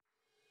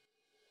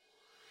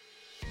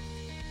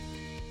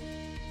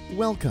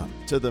Welcome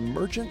to the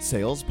Merchant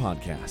Sales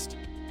Podcast.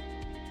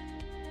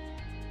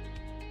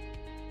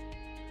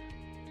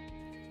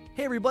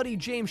 Hey everybody,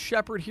 James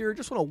Shepard here.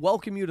 Just want to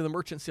welcome you to the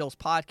Merchant Sales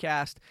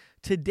Podcast.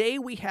 Today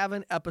we have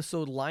an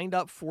episode lined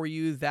up for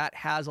you that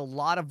has a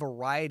lot of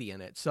variety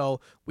in it. So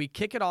we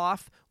kick it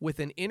off with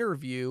an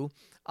interview,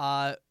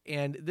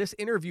 and this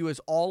interview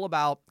is all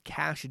about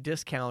cash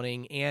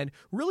discounting and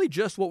really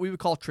just what we would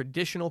call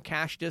traditional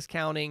cash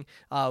discounting.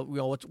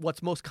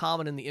 What's most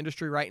common in the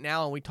industry right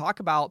now, and we talk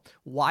about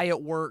why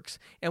it works,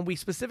 and we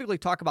specifically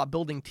talk about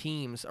building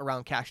teams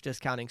around cash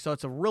discounting. So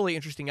it's a really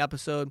interesting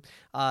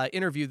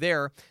interview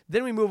there.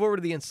 Then we move over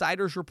to the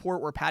Insiders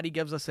Report, where Patty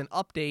gives us an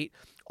update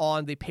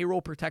on the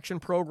payroll protection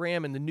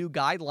program and the new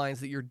guidelines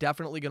that you're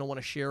definitely going to want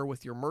to share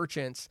with your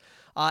merchants.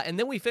 And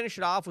then we finish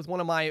it off with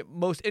one of my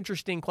most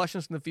interesting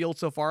questions from the field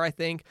so far, I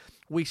think.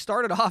 We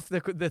started off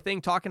the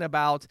thing talking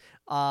about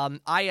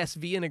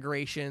ISV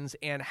integrations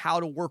and how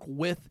to work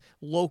with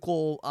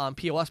local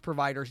POS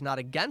providers, not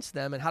against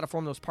them, and how to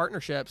form those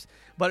partnerships.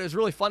 But it was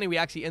really funny. We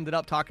actually ended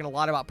up talking a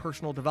lot about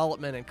personal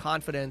development and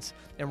confidence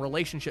and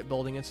relationship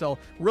building. And so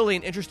really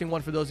an interesting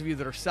one for those of you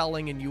that are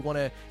selling and you want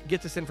to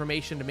get this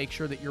information to make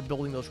sure that you're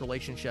building those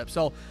relationships.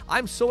 So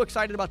I'm so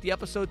excited about the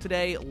episode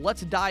today.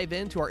 Let's dive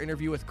into our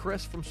interview with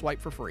Chris from Swipe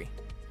for Free.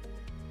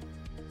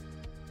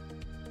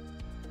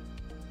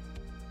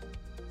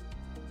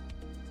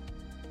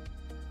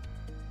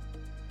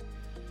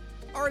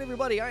 All right,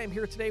 everybody, I am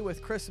here today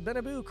with Chris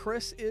Benabou.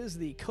 Chris is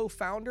the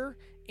co-founder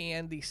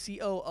and the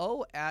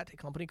COO at a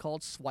company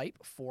called Swipe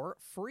for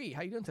Free.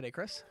 How you doing today,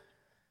 Chris?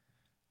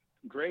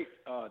 Great.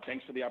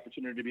 Thanks for the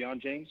opportunity to be on,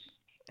 James.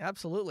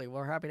 Absolutely.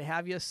 We're happy to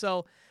have you.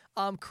 So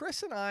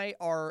Chris and I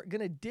are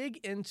going to dig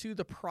into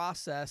the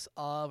process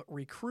of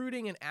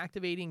recruiting and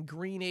activating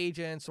green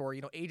agents or,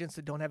 agents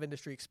that don't have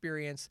industry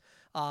experience,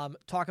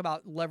 talk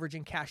about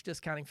leveraging cash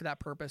discounting for that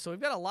purpose. So we've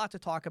got a lot to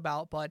talk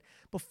about. But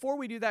before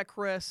we do that,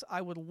 Chris,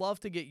 I would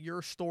love to get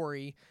your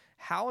story.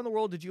 How in the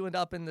world did you end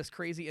up in this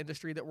crazy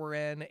industry that we're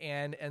in?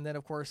 And then,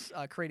 of course,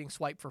 creating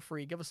Swipe for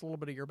Free. Give us a little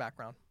bit of your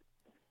background.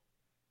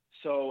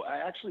 So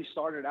I actually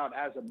started out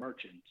as a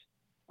merchant.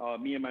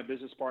 Me and my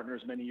business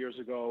partners many years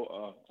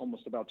ago,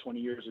 almost about 20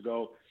 years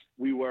ago,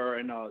 we were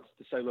in the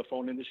cellular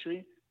phone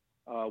industry.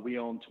 We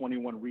owned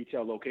 21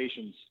 retail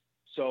locations.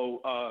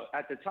 So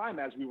at the time,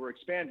 as we were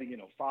expanding,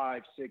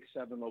 5, 6,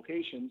 7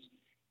 locations,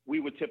 we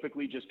would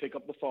typically just pick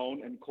up the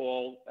phone and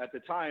call, at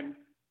the time,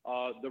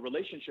 the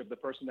relationship, the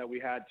person that we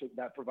had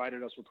that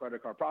provided us with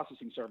credit card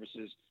processing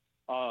services.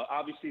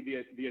 Obviously,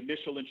 the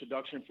initial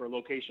introduction for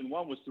location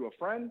one was through a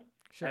friend.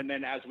 Sure. And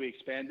then as we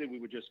expanded, we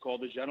would just call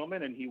the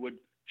gentleman and he would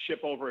ship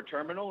over a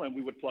terminal and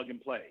we would plug and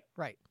play.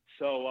 Right.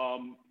 So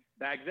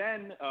back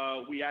then,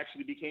 we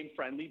actually became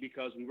friendly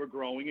because we were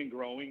growing and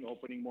growing,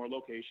 opening more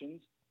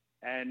locations.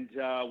 And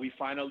we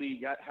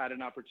finally had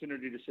an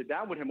opportunity to sit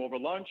down with him over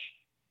lunch.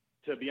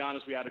 To be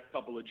honest, we had a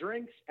couple of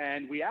drinks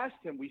and we asked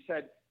him, we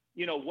said,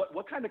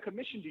 what kind of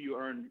commission do you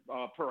earn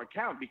per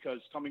account? Because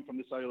coming from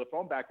the cellular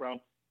phone background,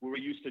 we were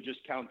used to just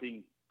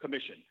counting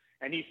commission.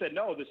 And he said,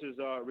 no, this is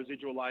a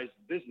residualized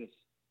business.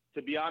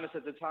 To be honest,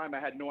 at the time, I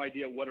had no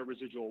idea what a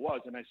residual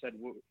was. And I said,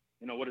 well,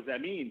 what does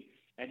that mean?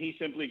 And he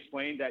simply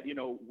explained that,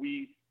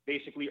 we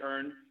basically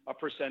earn a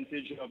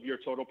percentage of your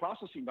total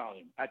processing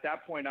volume. At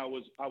that point, I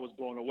was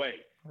blown away.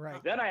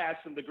 Right. Then I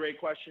asked him, the great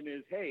question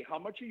is, hey, how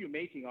much are you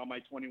making on my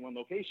 21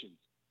 locations?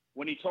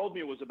 When he told me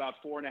it was about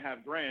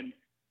 $4,500,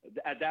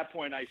 at that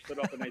point, I stood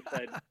up and I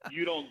said,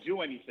 you don't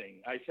do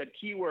anything. I said,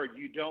 keyword,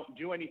 you don't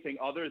do anything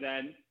other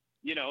than,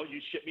 you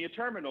ship me a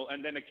terminal.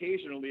 And then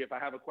occasionally, if I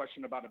have a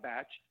question about a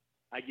batch,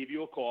 I give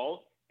you a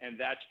call, and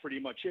that's pretty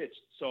much it.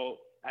 So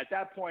at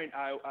that point,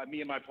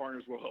 me and my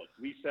partners were hooked.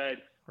 We said,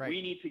 right,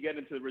 we need to get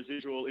into the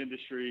residual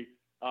industry.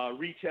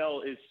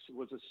 Retail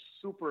was a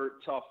super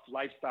tough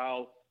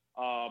lifestyle,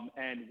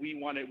 and we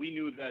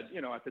knew that,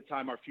 at the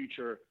time our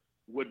future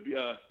would be,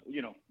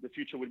 the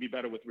future would be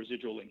better with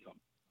residual income.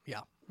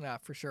 Yeah,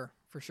 for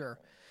sure.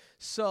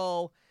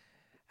 So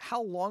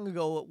how long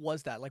ago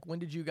was that? Like, when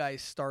did you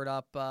guys start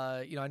up?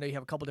 I know you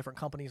have a couple different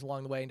companies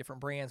along the way and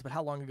different brands, but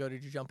how long ago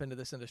did you jump into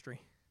this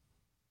industry?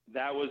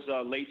 That was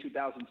late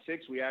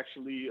 2006. We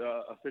actually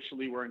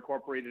officially were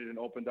incorporated and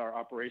opened our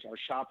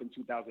shop in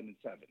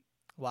 2007.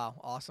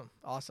 Wow.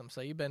 Awesome.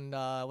 So you've been,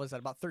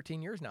 about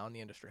 13 years now in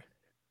the industry?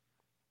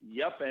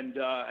 Yep. And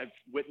I've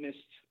witnessed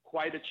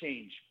quite a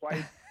change,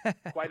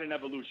 quite an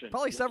evolution.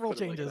 Probably several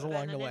changes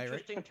along the way, right?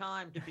 It's an interesting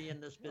time to be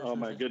in this business. Oh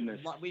my goodness.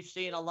 We've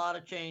seen a lot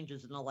of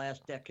changes in the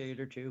last decade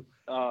or two.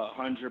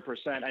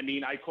 100%. I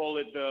mean, I call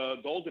it the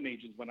golden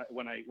ages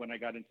when I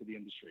got into the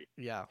industry.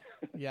 Yeah,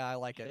 I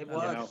like it. It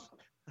was.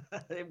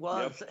 It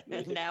was.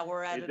 Yep. And now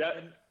we're at it.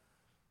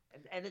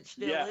 And it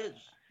still is.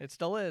 It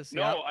still is.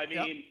 No, yep.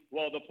 I mean,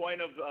 well, the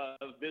point of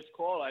this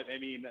call, I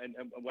mean,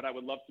 and what I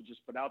would love to just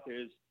put out there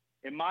is,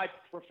 in my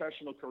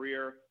professional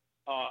career,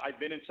 I've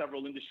been in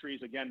several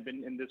industries, again,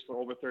 been in this for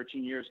over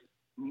 13 years.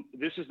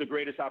 This is the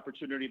greatest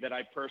opportunity that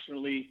I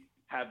personally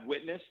have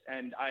witnessed,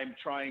 and I'm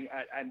trying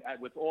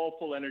with all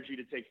full energy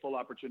to take full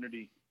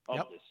opportunity of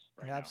this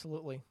right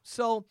absolutely. now.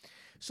 So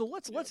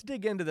let's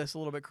dig into this a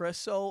little bit, Chris.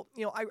 So,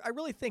 I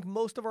really think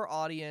most of our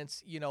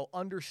audience,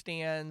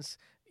 understands,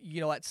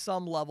 at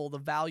some level the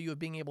value of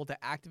being able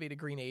to activate a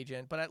green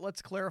agent. But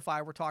let's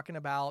clarify, we're talking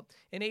about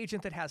an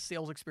agent that has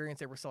sales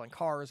experience. They were selling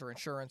cars or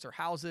insurance or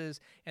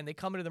houses, and they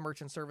come into the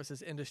merchant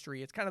services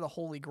industry. It's kind of the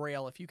holy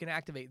grail. If you can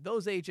activate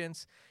those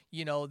agents,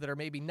 that are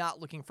maybe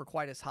not looking for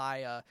quite as high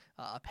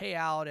a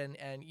payout, and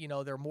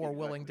they're more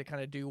willing to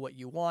kind of do what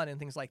you want and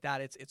things like that.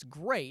 It's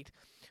great.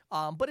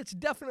 But it's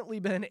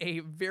definitely been a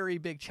very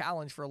big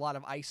challenge for a lot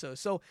of ISOs.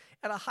 So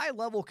at a high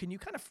level, can you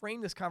kind of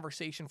frame this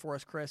conversation for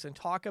us, Chris, and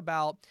talk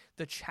about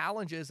the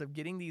challenges of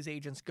getting these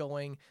agents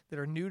going that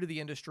are new to the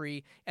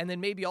industry, and then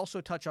maybe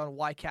also touch on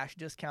why cash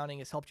discounting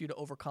has helped you to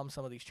overcome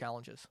some of these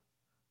challenges?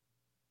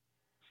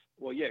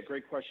 Well, yeah,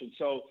 great question.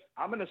 So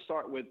I'm going to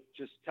start with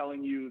just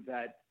telling you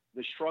that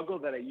the struggle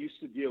that I used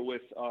to deal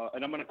with,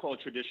 and I'm going to call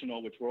it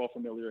traditional, which we're all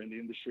familiar in the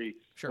industry.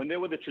 Sure. When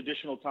there were the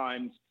traditional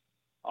times,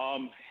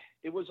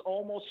 it was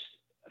almost,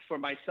 for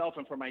myself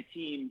and for my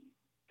team,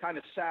 kind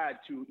of sad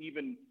to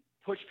even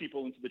push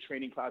people into the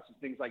training classes,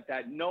 things like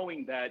that,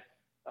 knowing that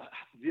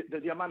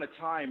the amount of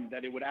time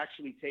that it would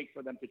actually take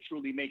for them to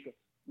truly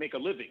make a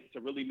living, to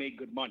really make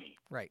good money.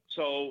 Right.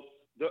 So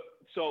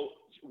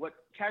what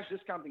cash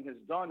discounting has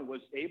done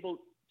was able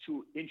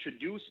to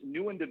introduce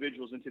new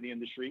individuals into the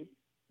industry,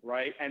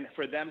 right, and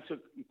for them to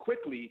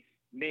quickly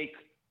make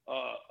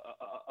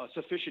a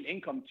sufficient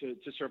income to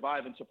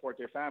survive and support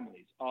their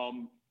families.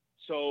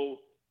 So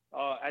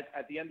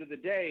at the end of the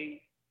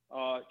day,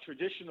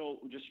 traditional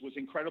just was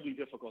incredibly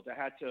difficult. I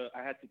had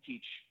to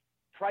teach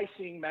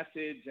pricing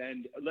methods,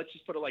 and let's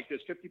just put it like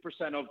this: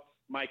 50% of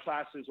my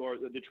classes or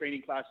the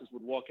training classes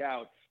would walk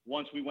out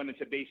once we went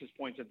into basis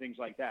points and things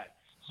like that.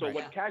 So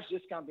what cash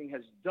discounting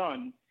has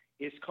done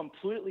is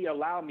completely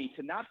allow me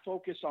to not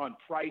focus on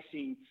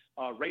pricing,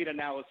 rate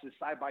analysis,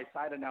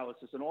 side-by-side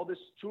analysis, and all this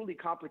truly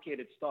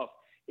complicated stuff.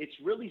 It's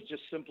really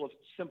just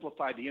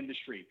simplified the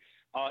industry.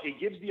 It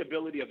gives the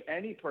ability of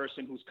any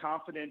person who's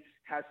confident,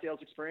 has sales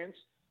experience,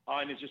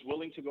 and is just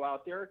willing to go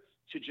out there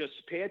to just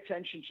pay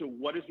attention to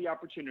what is the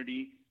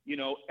opportunity,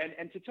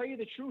 and to tell you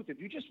the truth, if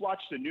you just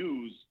watch the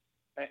news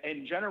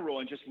in general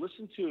and just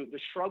listen to the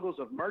struggles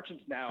of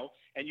merchants now,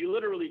 and you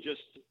literally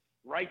just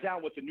write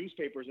down what the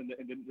newspapers and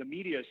the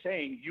media is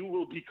saying, you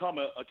will become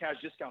a cash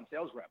discount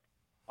sales rep.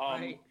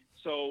 Right.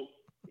 So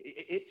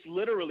it's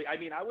literally, I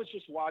mean, I was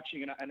just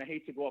watching, and I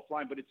hate to go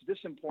offline, but it's this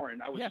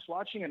important. I was just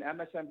watching an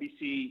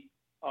MSNBC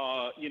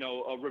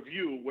a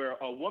review where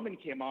a woman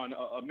came on,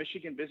 a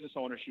Michigan business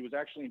owner. She was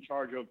actually in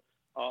charge of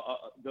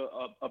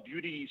a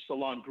beauty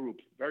salon group,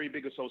 very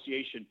big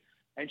association.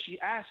 And she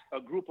asked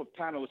a group of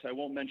panelists, I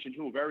won't mention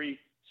who, very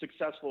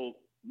successful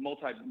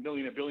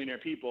multi-millionaire, billionaire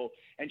people.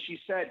 And she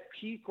said,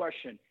 key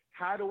question,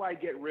 how do I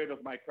get rid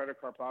of my credit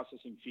card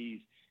processing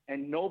fees?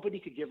 And nobody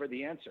could give her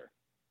the answer.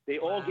 They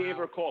all gave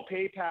her, call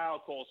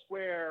PayPal, call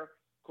Square,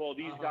 call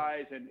these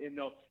guys, and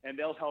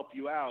they'll help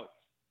you out.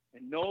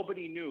 And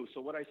nobody knew.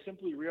 So what I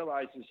simply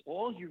realized is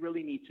all you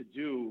really need to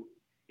do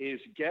is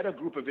get a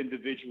group of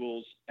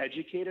individuals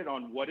educated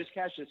on what is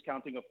cash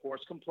discounting, of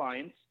course,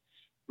 compliance,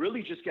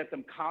 really just get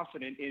them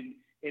confident in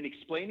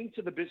explaining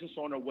to the business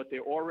owner what they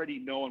already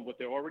know and what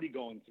they're already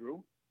going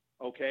through,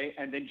 okay,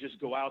 and then just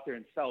go out there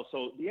and sell.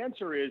 So the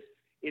answer is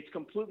it's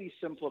completely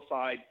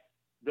simplified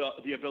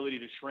the ability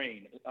to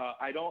train.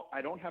 I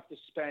don't have to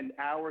spend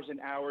hours and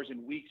hours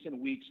and weeks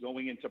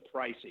going into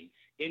pricing,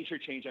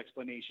 interchange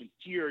explanation,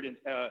 tiered, and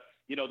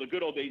the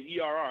good old days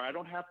ERR. I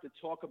don't have to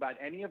talk about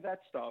any of that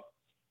stuff.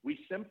 We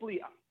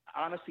simply,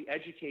 honestly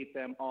educate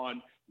them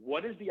on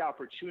what is the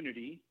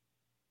opportunity,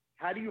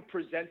 how do you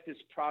present this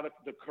product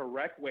the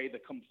correct way, the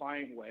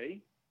compliant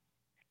way,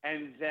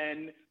 and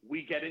then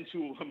we get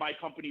into my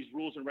company's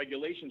rules and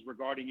regulations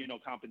regarding,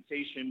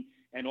 compensation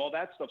and all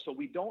that stuff. So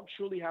we don't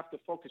truly have to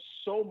focus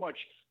so much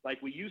like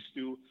we used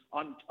to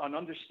on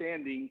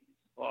understanding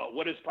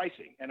what is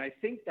pricing. And I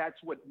think that's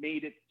what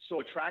made it so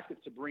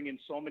attractive to bring in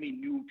so many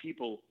new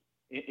people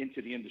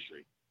into the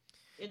industry.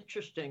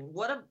 Interesting.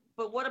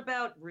 But what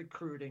about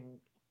recruiting,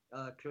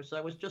 Chris?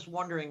 I was just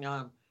wondering,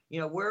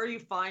 where are you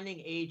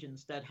finding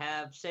agents that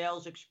have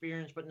sales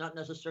experience, but not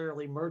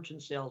necessarily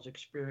merchant sales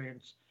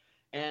experience?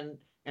 And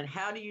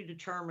how do you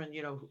determine,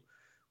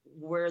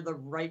 where the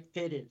right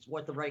fit is,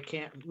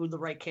 who the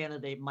right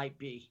candidate might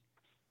be?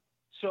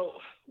 So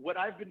what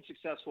I've been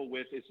successful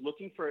with is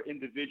looking for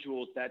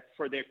individuals that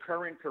for their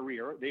current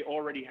career, they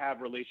already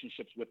have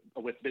relationships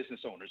with business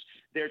owners.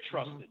 They're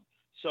trusted.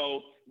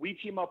 So we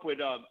team up with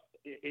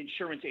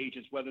insurance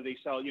agents, whether they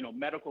sell,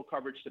 medical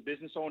coverage to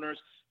business owners.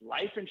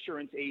 Life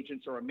insurance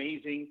agents are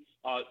amazing.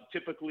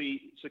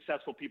 Typically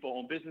successful people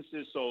own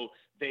businesses. So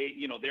they,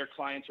 their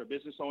clients are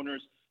business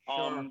owners.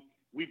 Sure.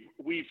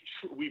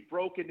 We've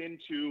broken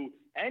into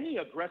any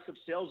aggressive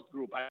sales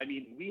group. I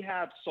mean, we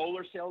have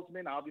solar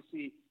salesmen.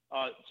 Obviously,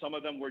 some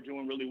of them were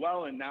doing really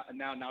well, and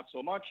now not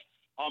so much.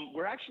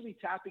 We're actually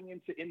tapping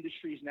into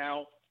industries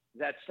now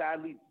that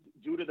sadly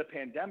due to the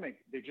pandemic,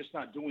 they're just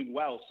not doing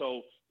well.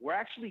 So we're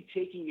actually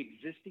taking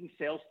existing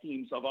sales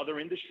teams of other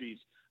industries.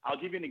 I'll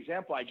give you an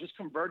example. I just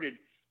converted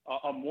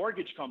a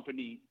mortgage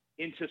company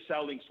into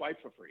selling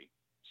Swipe for Free.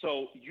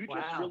 So you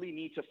just really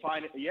need to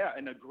find,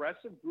 an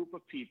aggressive group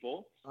of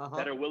people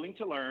that are willing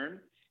to learn.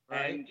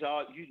 Right. And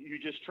you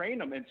just train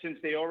them. And since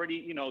they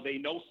already, they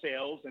know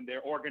sales and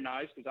they're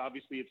organized, because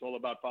obviously it's all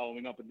about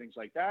following up and things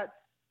like that,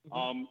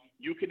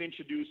 you can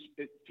introduce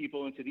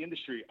people into the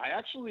industry.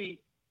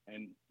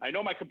 And I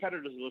know my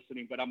competitors are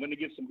listening, but I'm going to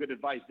give some good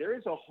advice. There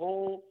is a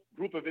whole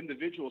group of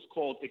individuals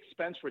called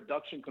expense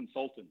reduction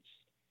consultants.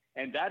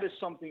 And that is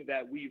something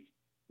that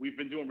we've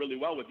been doing really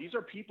well with. These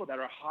are people that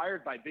are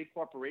hired by big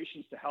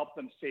corporations to help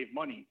them save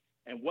money.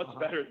 And what's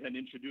better than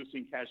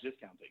introducing cash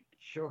discounting?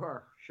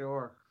 Sure.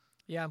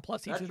 Yeah, and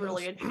plus that's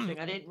really interesting.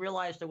 I didn't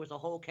realize there was a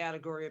whole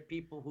category of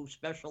people who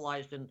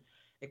specialized in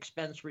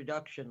expense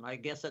reduction. I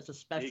guess that's a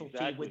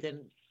specialty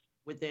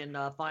within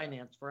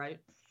finance, right?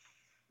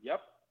 Yep.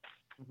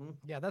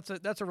 Yeah,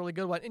 that's a really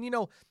good one.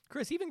 And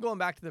Chris, even going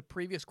back to the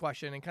previous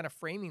question and kind of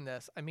framing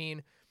this, I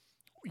mean,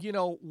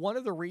 one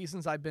of the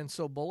reasons I've been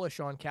so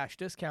bullish on cash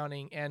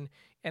discounting, and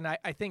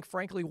I think,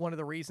 frankly, one of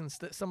the reasons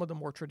that some of the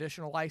more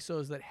traditional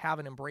ISOs that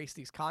haven't embraced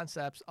these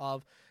concepts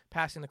of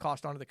passing the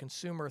cost on to the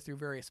consumer through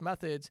various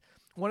methods,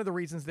 one of the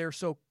reasons they're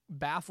so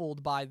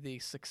baffled by the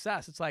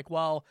success, it's like,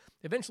 well,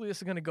 eventually this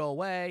is going to go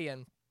away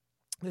and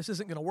this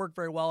isn't going to work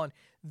very well. And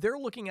they're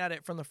looking at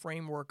it from the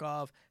framework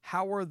of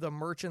how are the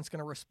merchants going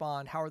to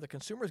respond? How are the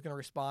consumers going to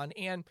respond?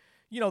 And,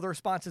 the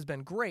response has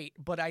been great,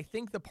 but I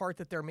think the part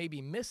that they're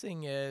maybe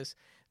missing is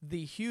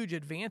the huge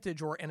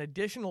advantage or an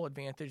additional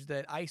advantage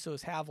that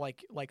ISOs have,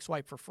 like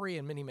Swipe for Free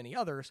and many, many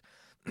others,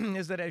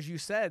 is that, as you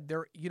said,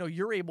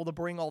 you're able to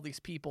bring all these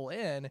people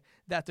in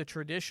that the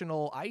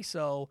traditional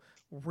ISO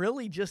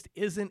really just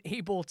isn't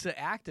able to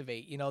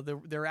activate.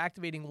 They're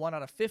activating 1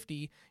 out of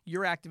 50.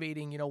 You're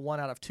activating, 1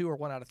 out of 2 or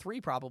 1 out of 3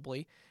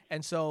 probably.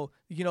 And so,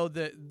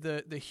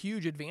 the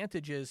huge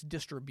advantage is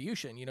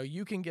distribution.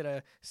 You can get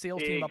a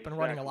sales team up and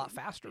running a lot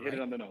faster. You hit it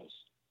on the nose.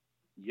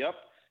 Yep.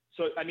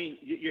 So, I mean,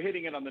 you're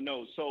hitting it on the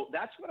nose. So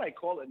that's what I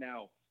call it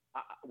now.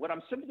 What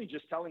I'm simply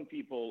just telling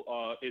people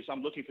is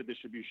I'm looking for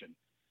distribution.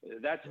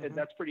 That's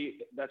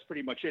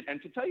pretty much it.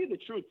 And to tell you the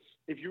truth,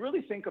 if you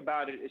really think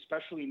about it,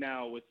 especially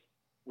now with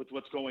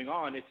what's going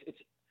on, it's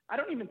I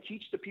don't even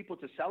teach the people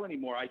to sell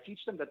anymore. I teach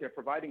them that they're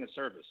providing a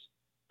service,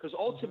 because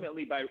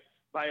ultimately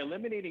by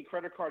eliminating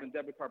credit card and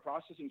debit card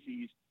processing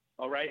fees,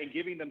 all right, and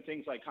giving them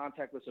things like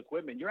contactless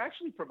equipment, you're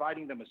actually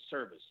providing them a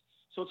service.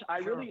 So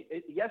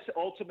yes,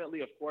 ultimately,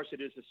 of course,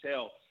 it is a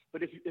sale.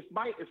 But if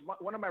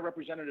one of my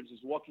representatives is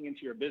walking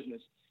into your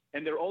business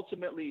and they're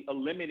ultimately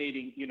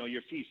eliminating,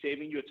 your fee,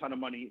 saving you a ton of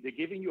money, they're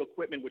giving you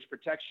equipment which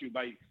protects you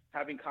by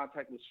having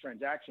contactless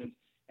transactions,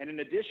 and in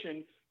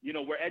addition,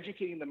 we're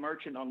educating the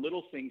merchant on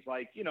little things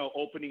like,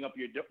 opening up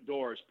your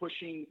doors,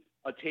 pushing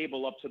a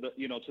table up to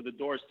the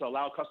doors to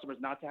allow customers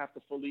not to have to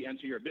fully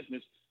enter your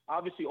business.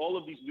 Obviously, all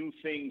of these new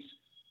things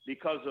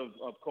because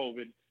of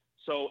COVID.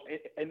 So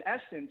in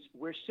essence,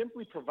 we're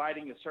simply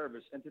providing a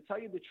service. And to tell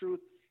you the truth,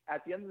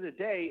 at the end of the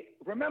day,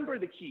 remember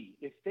the key.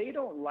 If they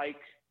don't like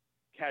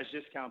cash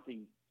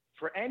discounting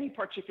for any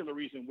particular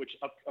reason, which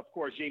of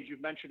course, James,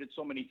 you've mentioned it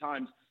so many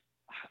times,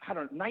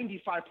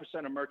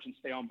 95% of merchants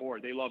stay on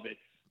board. They love it.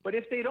 But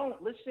if they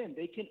don't, listen,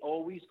 they can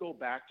always go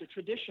back to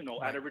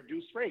traditional at a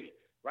reduced rate,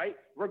 right?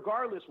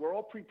 Regardless, we're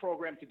all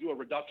pre-programmed to do a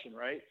reduction,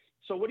 right?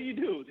 So what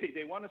do?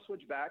 They want to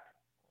switch back.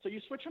 So you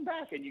switch them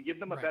back and you give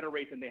them a better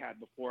rate than they had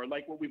before,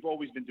 like what we've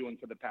always been doing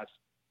for the past,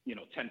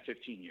 10,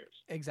 15 years.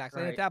 Exactly.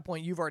 Right. And at that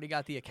point, you've already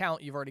got the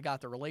account, you've already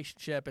got the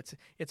relationship.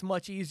 It's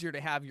much easier to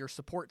have your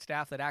support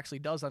staff that actually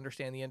does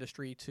understand the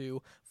industry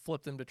to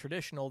flip them to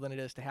traditional than it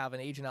is to have an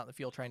agent out in the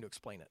field trying to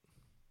explain it.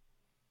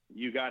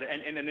 You got it.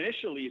 And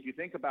initially, if you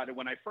think about it,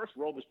 when I first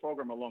rolled this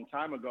program a long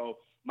time ago,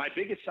 my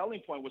biggest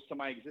selling point was to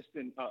my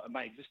existing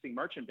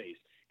merchant base.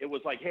 It was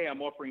like, hey,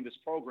 I'm offering this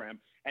program.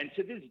 And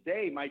to this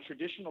day, my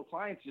traditional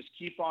clients just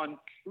keep on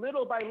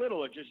little by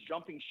little just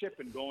jumping ship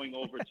and going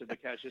over to the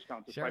cash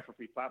discount to Swipe for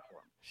Free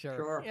platform.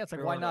 Sure. Yeah, it's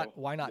like,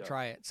 why not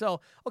try it?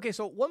 So, okay.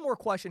 So one more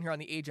question here on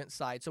the agent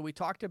side. So we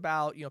talked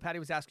about, Patty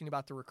was asking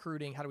about the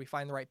recruiting. How do we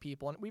find the right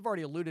people? And we've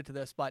already alluded to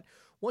this, but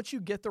once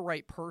you get the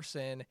right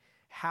person,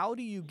 how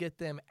do you get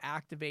them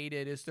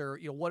activated? Is there,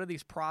 what are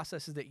these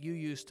processes that you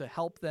use to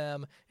help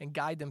them and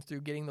guide them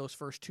through getting those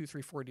first 2,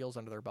 3, 4 deals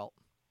under their belt?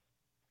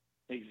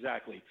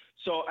 Exactly.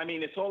 So, I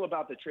mean, it's all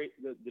about the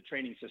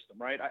training system,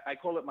 right? I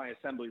call it my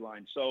assembly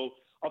line. So,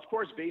 of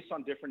course, based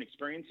on different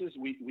experiences,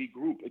 we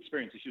group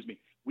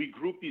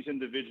these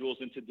individuals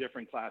into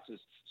different classes.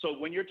 So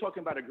when you're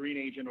talking about a green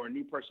agent or a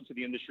new person to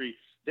the industry,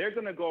 they're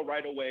going to go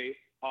right away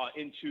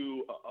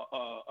into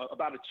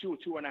about a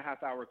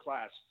 2.5 hour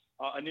class.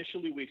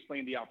 Initially, we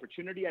explain the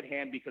opportunity at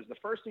hand, because the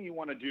first thing you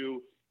want to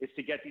do is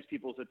to get these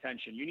people's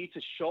attention. You need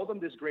to show them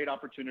this great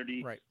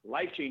opportunity,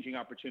 life-changing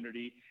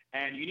opportunity,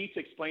 and you need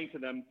to explain to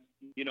them,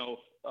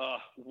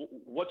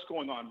 what's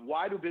going on.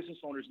 Why do business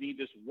owners need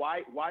this?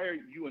 Why are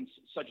you in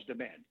such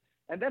demand?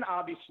 And then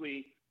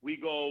obviously we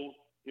go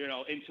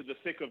into the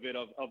thick of it,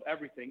 of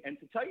everything. And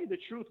to tell you the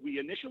truth, we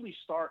initially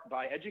start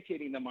by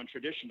educating them on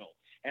traditional.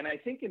 And I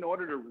think in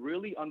order to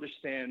really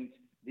understand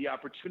the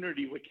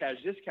opportunity with cash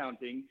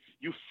discounting,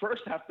 you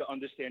first have to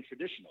understand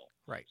traditional.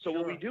 Right. So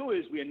what we do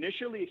is we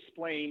initially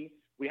explain,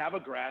 we have a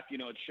graph,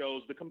 it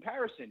shows the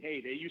comparison.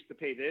 Hey, they used to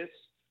pay this,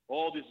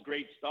 all this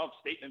great stuff,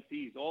 statement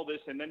fees, all this.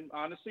 And then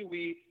honestly,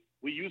 we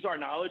use our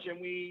knowledge and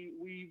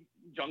we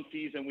junk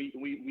fees and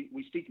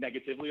we speak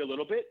negatively a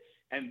little bit.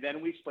 And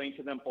then we explain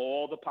to them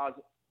all the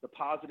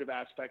positive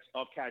aspects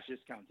of cash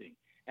discounting.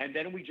 And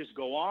then we just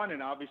go on,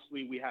 and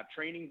obviously we have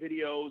training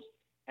videos,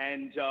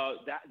 and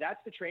that's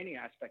the training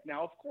aspect.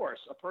 Now, of course,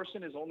 a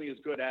person is only as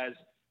good as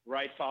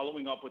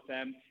following up with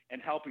them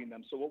and helping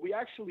them. So what we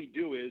actually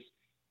do is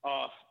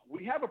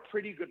we have a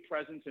pretty good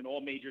presence in all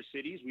major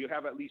cities. We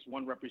have at least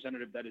one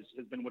representative that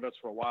has been with us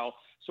for a while.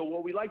 So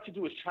what we like to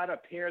do is try to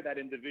pair that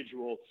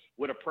individual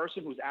with a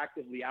person who's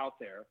actively out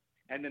there,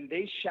 and then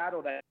they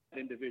shadow that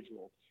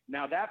individual.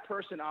 Now, that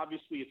person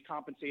obviously is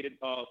compensated,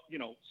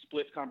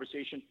 split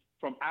conversation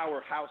from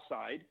our house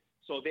side.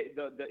 So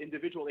the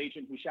individual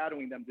agent who's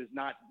shadowing them does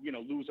not,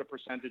 lose a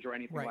percentage or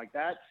anything like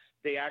that.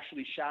 They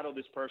actually shadow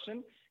this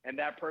person, and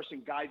that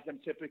person guides them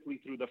typically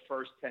through the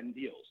first 10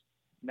 deals.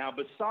 Now,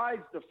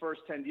 besides the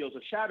first 10 deals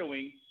of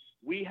shadowing,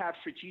 we have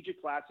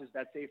strategic classes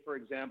that say, for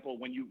example,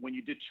 when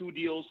you did 2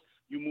 deals,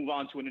 you move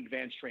on to an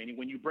advanced training.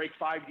 When you break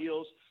 5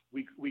 deals,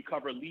 we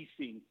cover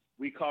leasing.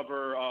 We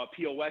cover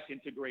POS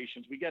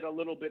integrations. We get a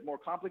little bit more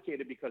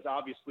complicated because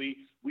obviously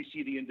we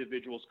see the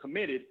individuals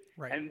committed.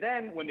 Right. And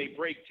then when they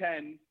break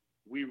 10,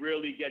 we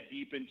really get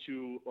deep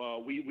into,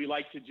 we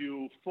like to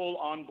do full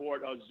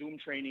onboard Zoom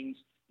trainings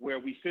where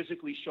we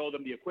physically show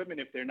them the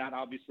equipment if they're not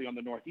obviously on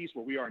the Northeast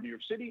where we are in New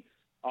York City.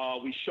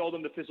 We show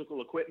them the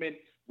physical equipment.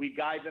 We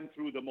guide them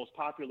through the most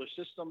popular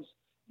systems.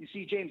 You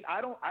see, James,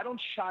 I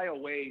don't shy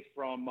away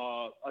from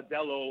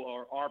Adello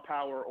or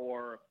RPower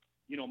or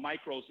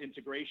Micros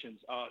integrations.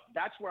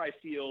 That's where I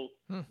feel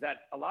that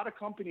a lot of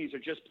companies are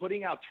just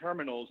putting out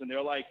terminals and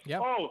they're like,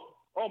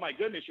 oh my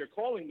goodness, you're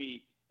calling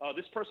me.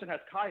 This person has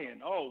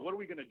Cayenne. Oh, what are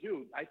we going to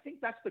do? I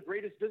think that's the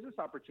greatest business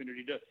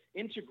opportunity to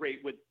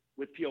integrate with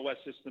POS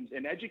systems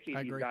and educate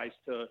these guys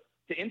to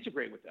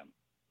integrate with them.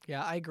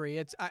 Yeah, I agree.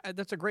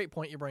 That's a great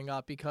point you bring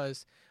up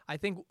because I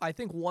think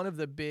one of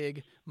the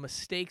big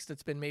mistakes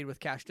that's been made with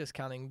cash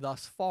discounting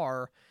thus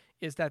far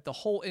is that the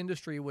whole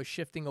industry was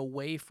shifting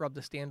away from the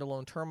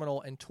standalone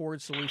terminal and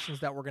towards solutions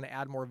that were going to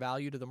add more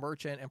value to the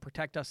merchant and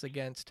protect us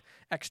against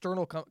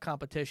external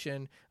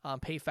competition,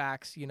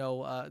 PayFacs,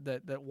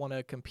 that want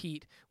to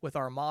compete with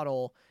our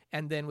model.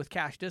 And then with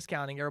cash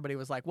discounting, everybody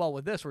was like, well,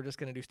 with this, we're just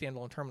going to do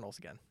standalone terminals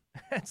again.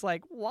 It's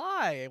like,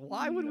 why?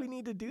 Why would we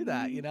need to do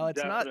that?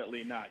 It's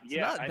definitely not. It's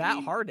not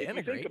that hard to integrate.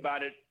 If you think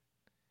about it,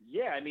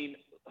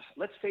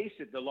 let's face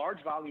it, the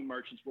large volume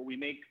merchants where we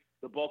make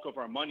the bulk of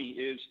our money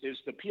is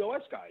the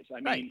POS guys.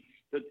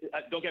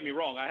 Don't get me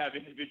wrong. I have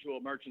individual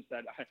merchants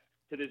that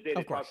to this day,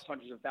 they cost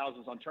hundreds of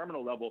thousands on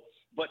terminal level.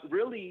 But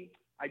really,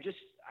 I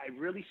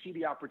really see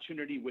the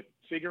opportunity with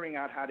figuring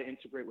out how to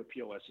integrate with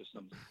POS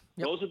systems.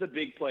 Yep. Those are the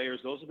big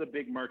players. Those are the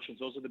big merchants.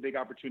 Those are the big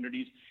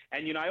opportunities.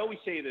 And, I always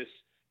say this,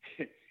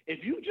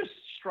 if you just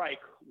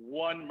strike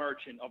one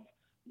merchant of,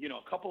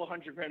 a couple of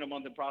 $100,000 a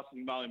month in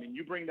processing volume, and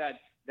you bring that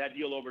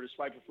deal over to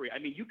Swipe for Free,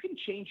 you can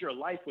change your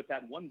life with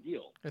that one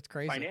deal. It's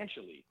crazy.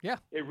 Financially. Yeah.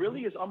 It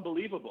really is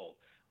unbelievable.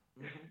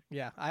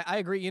 Yeah, I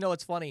agree.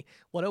 It's funny.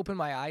 What opened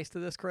my eyes to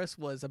this, Chris,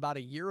 was about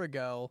a year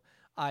ago,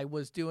 I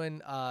was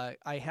doing,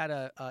 I had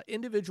a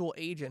individual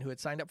agent who had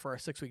signed up for our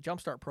 6-week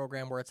Jumpstart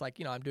program where it's like,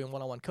 I'm doing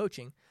one-on-one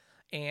coaching.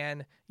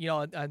 And,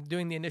 I'm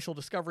doing the initial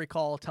discovery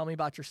call. Tell me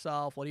about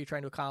yourself. What are you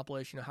trying to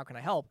accomplish? How can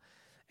I help?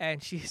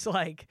 And she's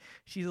like,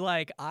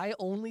 I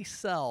only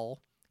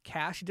sell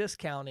cash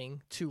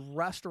discounting to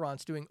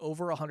restaurants doing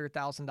over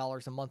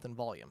 $100,000 a month in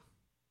volume.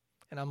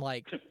 And I'm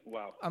like,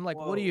 wow. Whoa.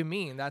 What do you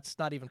mean? That's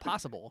not even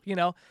possible,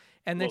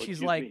 And then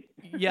she's like,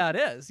 yeah, it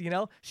is,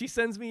 She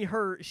sends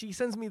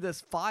me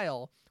this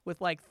file with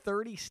like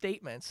 30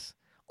 statements,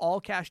 all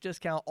cash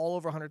discount, all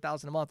over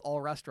 100,000 a month, all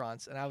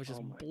restaurants. And I was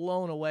just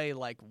blown away.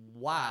 Like,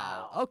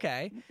 wow.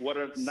 Okay. What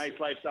a nice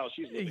lifestyle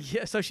she's living.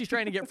 Yeah. So she's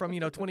trying to get from,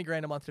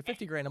 $20,000 a month to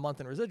 $50,000 a month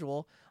in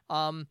residual.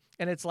 And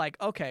it's like,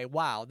 okay,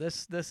 wow,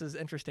 this is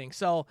interesting.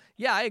 So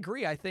yeah, I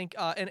agree. I think,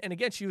 and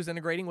again, she was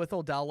integrating with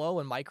Odello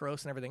and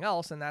Micros and everything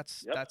else. And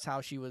that's how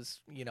she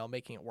was,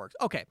 making it work.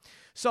 Okay.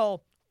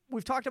 So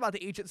we've talked about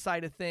the agent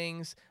side of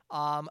things.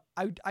 I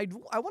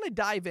want to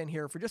dive in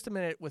here for just a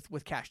minute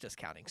with cash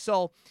discounting.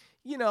 So,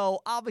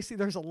 obviously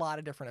there's a lot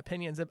of different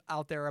opinions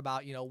out there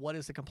about, what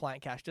is the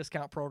compliant cash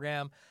discount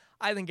program.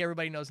 I think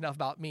everybody knows enough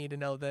about me to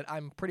know that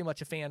I'm pretty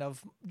much a fan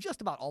of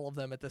just about all of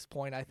them at this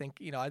point. I think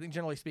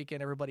generally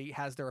speaking, everybody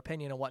has their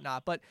opinion and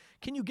whatnot, but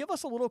can you give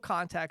us a little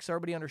context so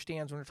everybody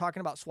understands when we're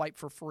talking about Swipe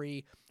for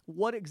Free,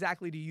 what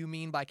exactly do you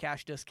mean by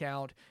cash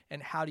discount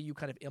and how do you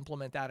kind of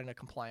implement that in a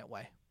compliant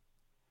way?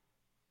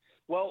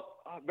 Well,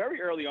 very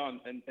early on,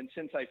 and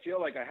since I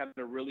feel like I had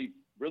a really,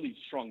 really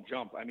strong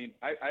jump,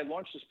 I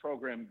launched this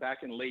program back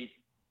in early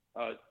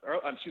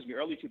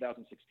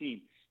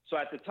 2016. So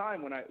at the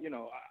time when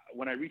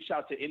I reached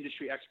out to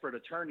industry expert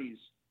attorneys,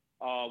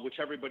 which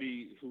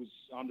everybody who's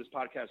on this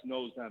podcast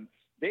knows them,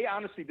 they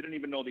honestly didn't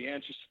even know the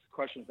answers to the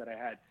questions that I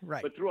had.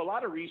 Right. But through a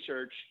lot of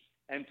research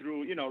and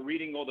through,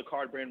 reading all the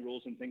card brand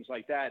rules and things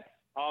like that,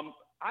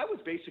 I was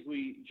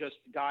basically just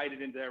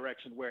guided in the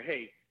direction where,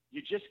 hey,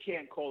 you just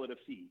can't call it a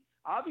fee.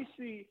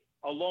 Obviously,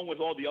 along with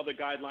all the other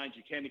guidelines,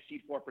 you can't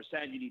exceed 4%,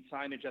 you need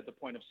signage at the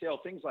point of sale,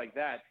 things like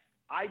that.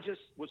 I just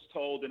was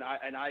told, and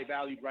I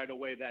valued right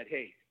away that,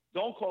 hey,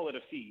 don't call it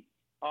a fee.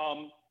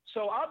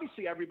 So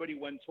obviously everybody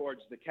went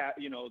towards the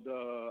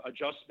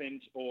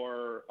adjustment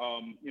or,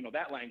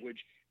 that language.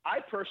 I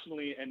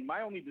personally, and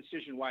my only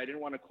decision why I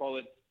didn't want to call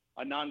it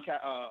a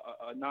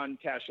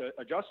non-cash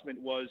adjustment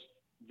was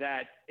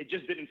that it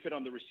just didn't fit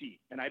on the receipt.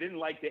 And I didn't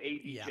like the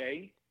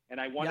ADJ, and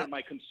I wanted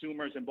my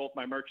consumers and both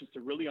my merchants to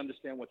really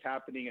understand what's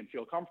happening and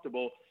feel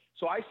comfortable.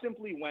 So I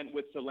simply went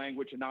with the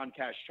language a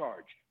non-cash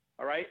charge.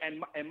 All right.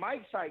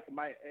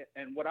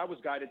 And what I was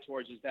guided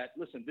towards is that,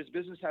 listen, this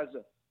business has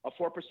a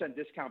 4%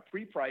 discount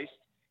pre-priced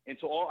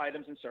into all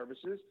items and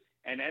services,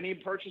 and any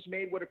purchase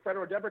made with a credit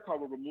or debit card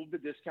will remove the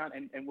discount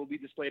and will be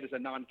displayed as a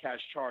non-cash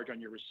charge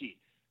on your receipt.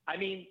 I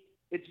mean,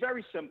 it's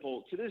very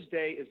simple. To this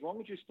day, as long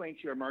as you explain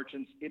to your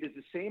merchants, it is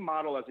the same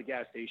model as a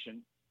gas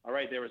station. All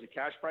right. There is a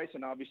cash price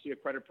and obviously a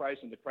credit price,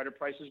 and the credit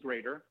price is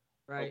greater.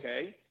 Right.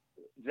 Okay.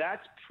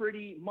 That's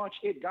pretty much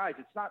it, guys.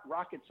 It's not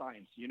rocket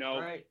science.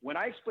 Right. When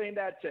I explain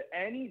that to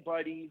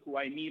anybody who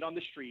I meet on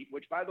the street,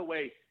 which, by the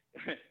way,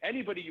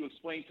 anybody you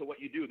explain to what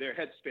you do, their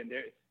heads spin.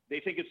 They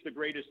think it's the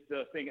greatest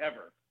thing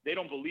ever. They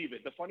don't believe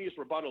it. The funniest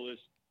rebuttal is,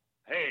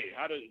 hey,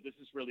 does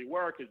this really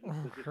work? Is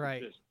this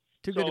right. This?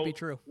 Too good to be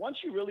true. Once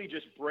you really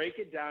just break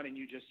it down and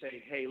you just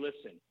say, hey,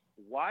 listen,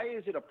 why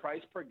is it a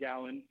price per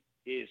gallon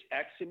is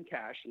X in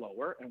cash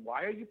lower, and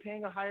why are you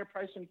paying a higher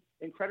price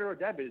in credit or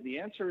debit? The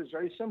answer is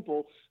very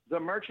simple. The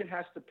merchant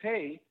has to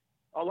pay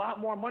a lot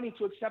more money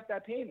to accept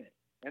that payment.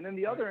 And then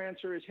the other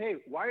answer is, hey,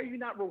 why are you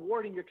not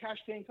rewarding your cash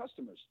paying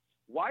customers?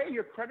 Why are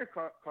your credit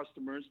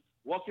customers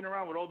walking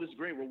around with all this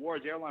great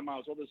rewards, airline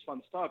miles, all this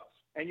fun stuff,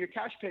 and your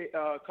cash pay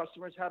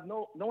customers have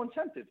no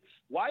incentive?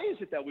 Why is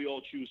it that we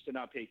all choose to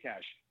not pay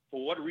cash?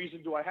 For what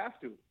reason do I have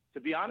to?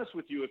 To be honest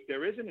with you, if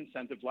there is an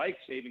incentive like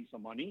saving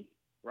some money,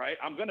 right,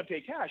 I'm going to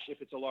pay cash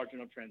if it's a large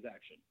enough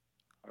transaction.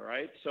 All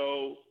right.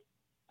 So,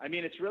 I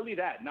mean, it's really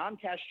that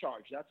non-cash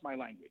charge. That's my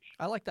language.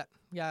 I like that.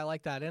 Yeah, I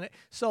like that. And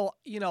so,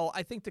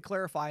 I think to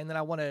clarify, and then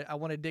I want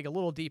to dig a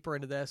little deeper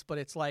into this, but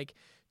it's like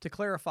to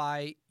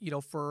clarify,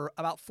 for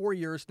about 4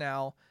 years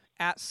now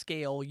at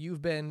scale,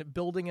 you've been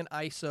building an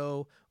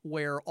ISO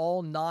where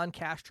all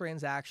non-cash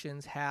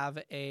transactions have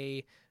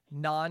a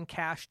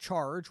non-cash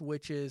charge,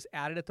 which is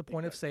added at the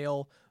point of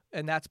sale,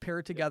 and that's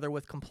paired together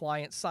with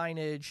compliant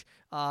signage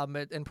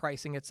and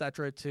pricing, et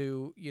cetera,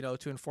 to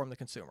inform the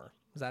consumer.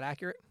 Is that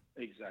accurate?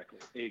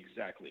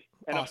 Exactly.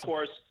 And awesome. Of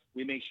course,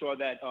 we make sure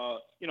that a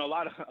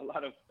lot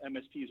of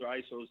MSPs or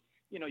ISOs,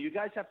 you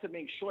guys have to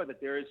make sure that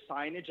there is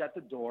signage at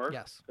the door.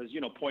 Yes. Because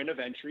point of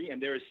entry,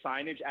 and there is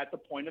signage at the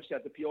point of sale,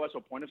 at the POS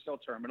or point of sale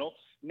terminal.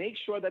 Make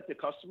sure that the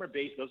customer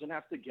base doesn't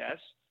have to guess.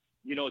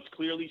 It's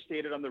clearly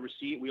stated on the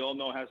receipt. We all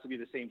know it has to be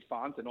the same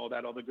font and all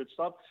that other good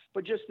stuff.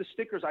 But just the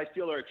stickers, I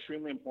feel, are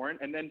extremely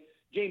important. And then,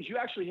 James, you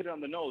actually hit it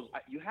on the nose.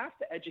 You have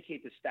to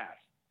educate the staff.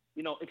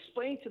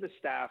 Explain to the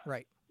staff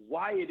right.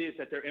 why it is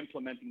that they're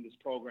implementing this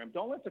program.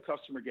 Don't let the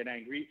customer get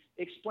angry.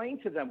 Explain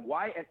to them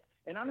why.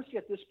 And honestly,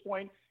 at this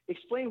point,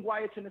 explain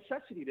why it's a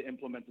necessity to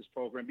implement this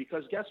program.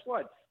 Because guess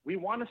what? We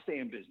want to stay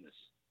in business.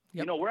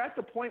 Yep. We're at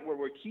the point where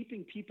we're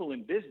keeping people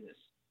in business.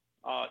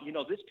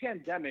 This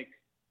pandemic,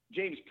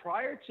 James,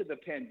 prior to the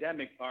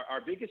pandemic,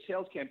 our biggest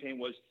sales campaign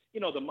was,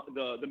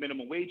 the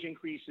minimum wage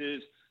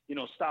increases,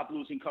 stop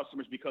losing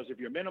customers because of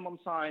your minimum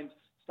signs,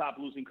 stop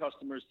losing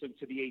customers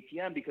to the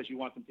ATM because you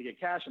want them to get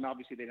cash, and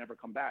obviously they never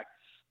come back.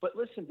 But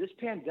listen, this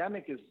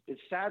pandemic is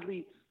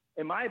sadly,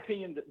 in my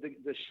opinion,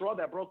 the straw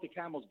that broke the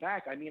camel's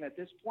back. I mean, at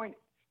this point,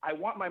 I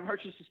want my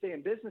merchants to stay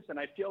in business, and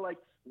I feel like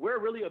we're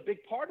really a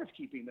big part of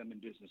keeping them in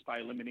business by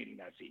eliminating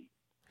that fee.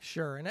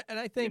 Sure. And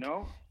I think,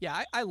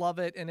 I love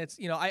it. And it's,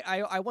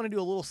 I want to do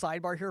a little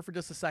sidebar here for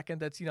just a second.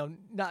 That's,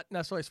 not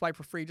necessarily swipe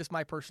for free, just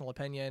my personal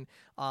opinion.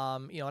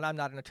 And I'm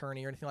not an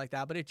attorney or anything like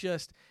that, but it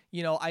just,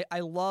 I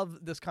love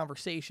this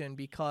conversation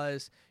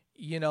because,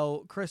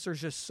 Chris,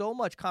 there's just so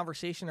much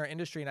conversation in our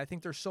industry. And I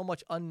think there's so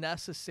much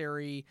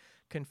unnecessary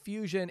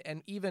confusion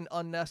and even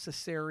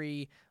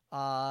unnecessary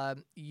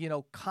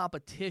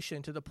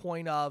competition to the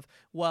point of,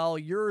 well,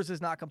 yours is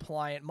not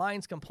compliant,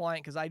 mine's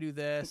compliant because I do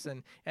this.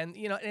 And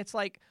it's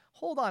like,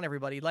 hold on,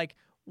 everybody. Like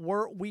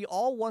we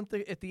all want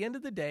at the end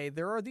of the day,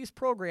 there are these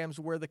programs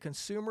where the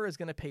consumer is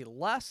going to pay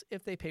less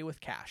if they pay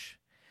with cash.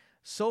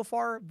 So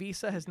far,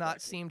 Visa has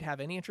not seemed to have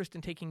any interest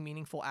in taking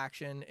meaningful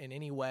action in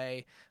any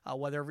way,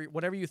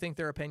 whatever you think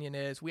their opinion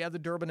is. We have the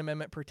Durbin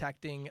Amendment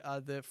protecting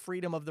the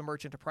freedom of the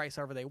merchant to price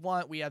however they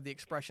want. We have the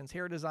Expressions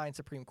Hair Design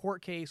Supreme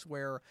Court case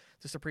where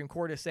the Supreme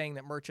Court is saying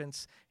that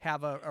merchants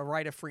have a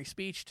right of free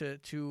speech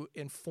to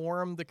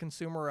inform the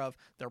consumer of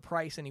their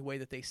price any way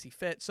that they see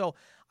fit. So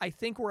I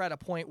think we're at a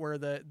point where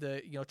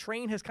the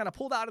train has kind of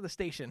pulled out of the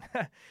station.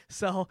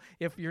 So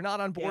if you're not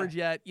on board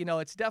yet,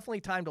 it's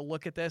definitely time to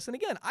look at this. And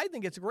again, I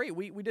think it's great.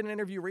 We did an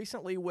interview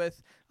recently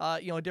with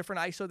a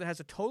different ISO that has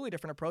a totally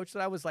different approach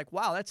that I was like,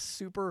 wow, that's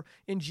super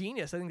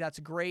ingenious. I think that's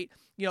great.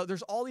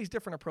 There's all these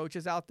different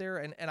approaches out there,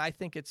 and I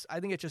think it's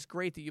just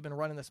great that you've been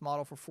running this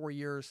model for 4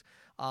 years,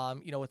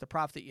 with the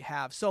profit that you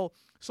have. So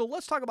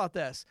let's talk about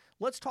this.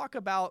 Let's talk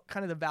about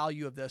kind of the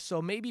value of this.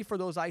 So maybe for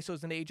those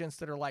ISOs and agents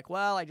that are like,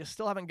 well, I just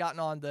still haven't gotten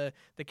on the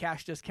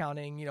cash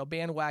discounting,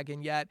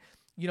 bandwagon yet.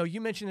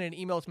 You mentioned in an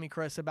email to me,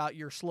 Chris, about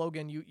your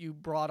slogan you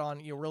brought on,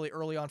 really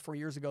early on 4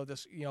 years ago,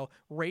 this,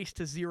 race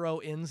to zero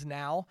ends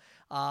now.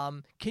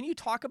 Can you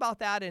talk about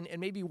that and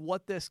maybe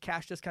what this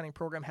cash discounting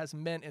program has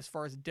meant as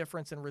far as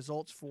difference in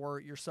results for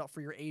yourself,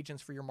 for your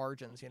agents, for your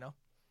margins,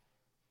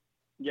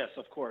 Yes,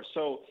 of course.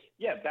 So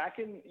back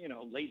in,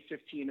 late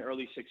 15,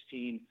 early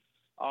 16,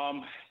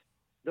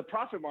 the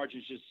profit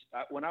margins just,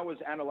 when I was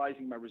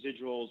analyzing my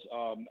residuals,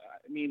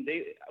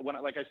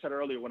 like I said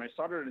earlier, when I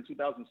started in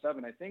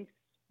 2007, I think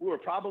we were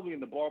probably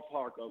in the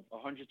ballpark of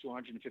 100 to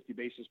 150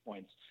 basis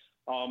points.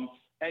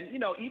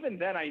 Even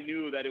then I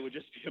knew that it would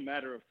just be a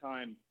matter of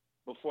time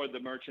before the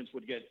merchants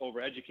would get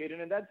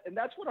overeducated. And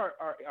that's what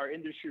our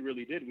industry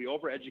really did. We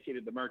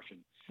overeducated the merchant.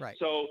 Right.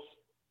 So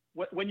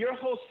when your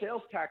whole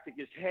sales tactic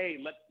is, hey,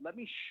 let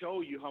me show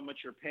you how much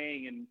you're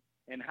paying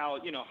and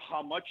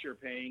how much you're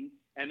paying,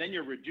 and then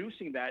you're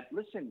reducing that.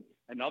 Listen,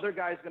 another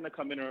guy's going to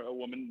come in, or a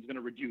woman is going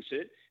to reduce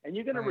it, and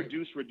you're going to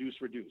reduce,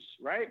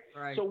 right?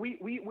 Right. So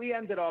we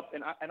ended up,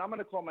 and I'm going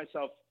to call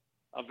myself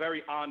a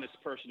very honest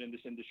person in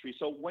this industry.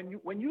 So when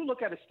you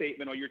look at a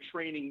statement, or you're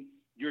training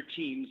your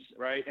teams,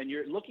 right, and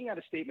you're looking at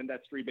a statement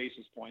that's 3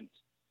 basis points,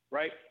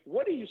 right?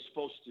 What are you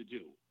supposed to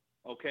do?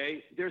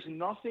 Okay, there's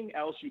nothing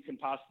else you can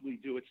possibly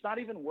do. It's not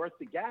even worth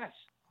the gas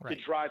to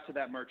drive to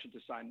that merchant to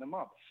sign them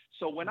up.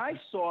 So when I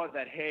saw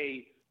that,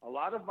 hey, a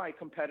lot of my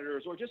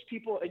competitors, or just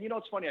people, and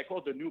it's funny, I call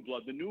it the new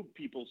blood, the new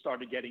people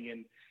started getting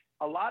in,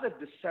 a lot of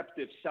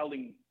deceptive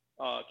selling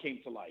came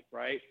to light,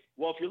 right?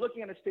 Well, if you're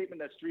looking at a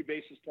statement that's 3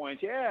 basis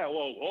points,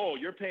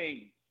 you're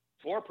paying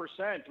 4%,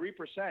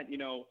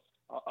 3%,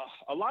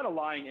 a lot of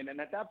lying. And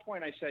at that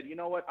point I said, you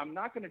know what, I'm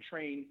not going to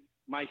train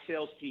my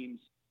sales teams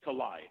to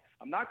lie.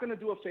 I'm not going to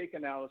do a fake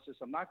analysis.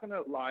 I'm not going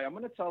to lie. I'm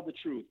going to tell the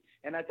truth.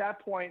 And at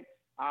that point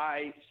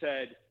I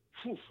said,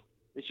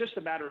 it's just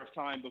a matter of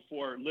time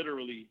before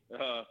literally,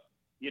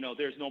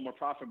 there's no more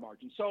profit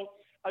margin. So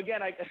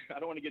again, I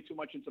don't want to get too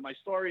much into my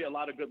story, a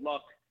lot of good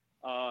luck.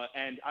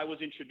 And I was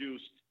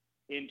introduced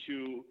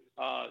into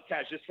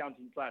cash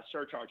discounting /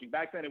 surcharging.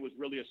 Back then it was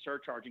really a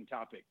surcharging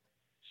topic.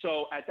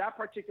 So at that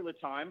particular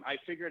time, I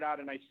figured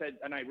out, and I said,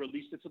 and I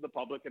released it to the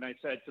public, and I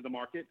said to the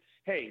market,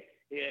 hey,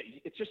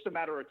 it's just a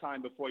matter of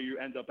time before you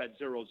end up at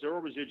zero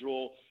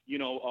residual.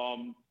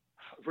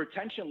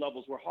 Retention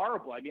levels were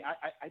horrible. I mean,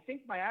 I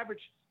think my average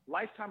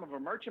lifetime of a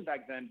merchant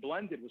back then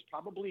blended was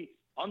probably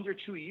under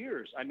 2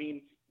 years. I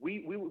mean,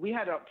 we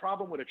had a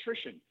problem with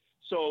attrition.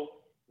 So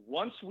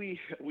once we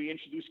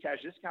introduced cash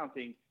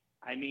discounting,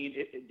 I mean,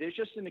 there's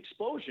just an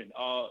explosion.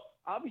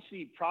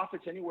 Obviously,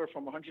 profits anywhere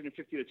from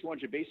 150 to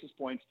 200 basis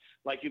points,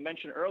 like you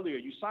mentioned earlier.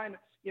 You sign,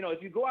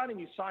 if you go out and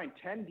you sign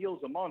 10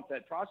 deals a month,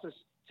 that process,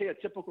 say a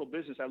typical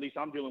business, at least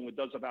I'm dealing with,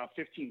 does about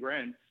 15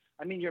 grand.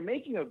 I mean, you're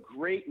making a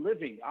great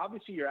living.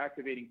 Obviously, you're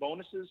activating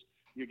bonuses.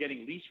 You're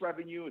getting lease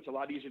revenue. It's a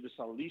lot easier to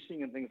sell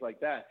leasing and things like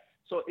that.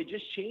 So it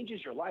just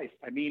changes your life.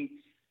 I mean,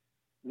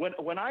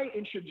 when I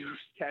introduced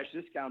cash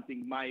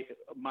discounting, my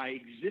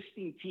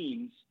existing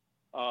teams,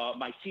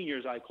 my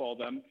seniors, I call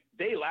them,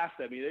 they laughed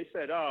at me. They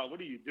said, oh, what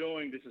are you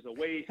doing? This is a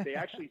waste. They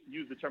actually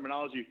used the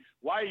terminology,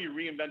 why are you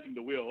reinventing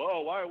the wheel?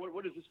 Oh,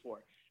 what is this for?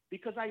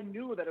 Because I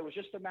knew that it was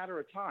just a matter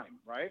of time,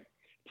 right?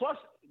 Plus,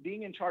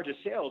 being in charge of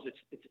sales,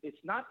 it's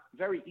not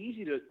very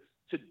easy to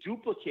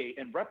duplicate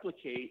and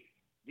replicate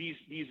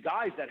these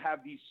guys that have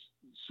these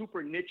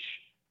super niche,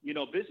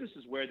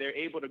 businesses where they're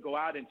able to go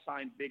out and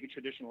sign big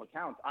traditional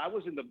accounts. I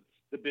was in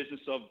the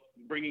business of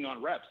bringing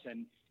on reps,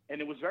 and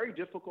it was very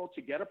difficult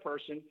to get a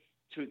person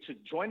to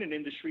join an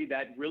industry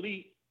that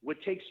really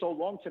would take so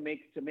long to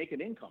make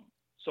an income.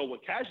 So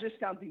what cash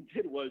discounting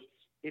did was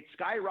it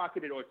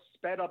skyrocketed, or it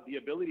sped up the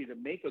ability to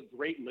make a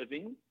great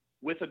living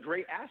with a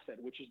great asset,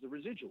 which is the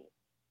residual.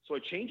 So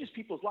it changes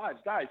people's lives.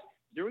 Guys,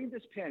 during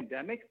this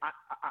pandemic,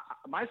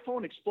 my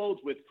phone explodes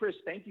with, Chris,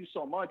 thank you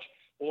so much.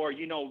 Or,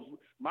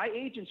 my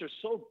agents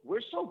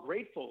we're so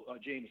grateful,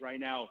 James, right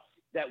now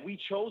that we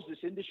chose this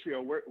industry,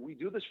 or we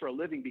do this for a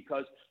living,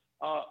 because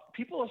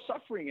people are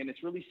suffering, and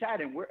it's really sad.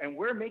 And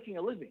we're making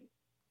a living.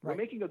 Right. We're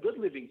making a good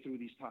living through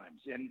these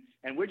times.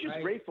 And we're just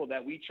grateful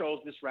that we chose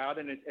this route,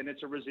 and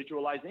it's a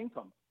residualized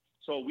income.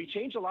 So we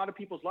changed a lot of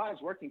people's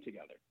lives working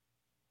together.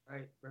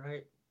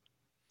 Right.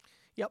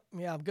 Yep.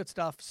 Yeah. Good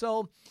stuff.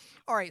 So,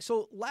 all right.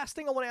 So last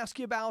thing I want to ask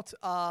you about,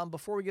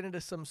 before we get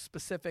into some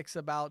specifics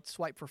about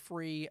Swipe for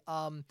Free,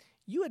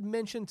 you had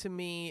mentioned to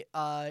me,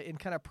 in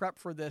kind of prep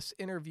for this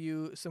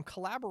interview, some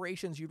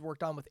collaborations you'd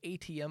worked on with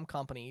ATM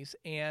companies.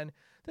 And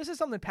this is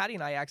something Patty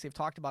and I actually have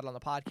talked about on the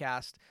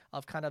podcast,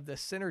 of kind of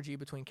this synergy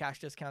between cash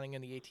discounting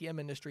and the ATM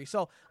industry.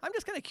 So I'm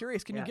just kind of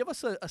curious, can you give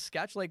us a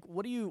sketch? Like,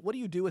 what do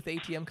you do with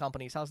ATM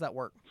companies? How's that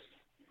work?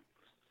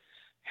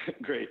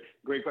 Great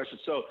question.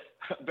 So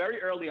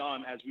very early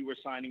on, as we were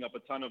signing up a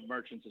ton of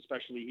merchants,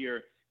 especially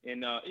here in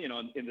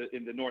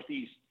the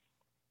Northeast,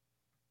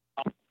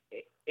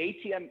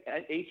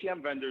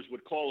 ATM vendors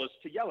would call us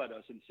to yell at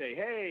us and say,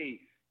 hey,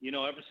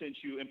 ever since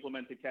you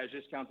implemented cash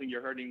discounting,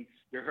 you're hurting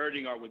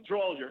our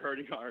withdrawals, you're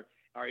hurting our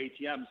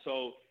ATM.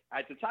 So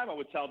at the time I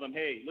would tell them,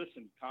 hey,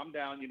 listen, calm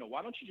down.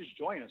 Why don't you just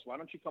join us? Why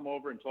don't you come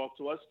over and talk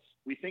to us?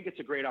 We think it's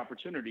a great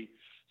opportunity.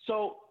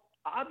 So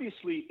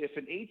obviously, if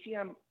an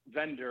ATM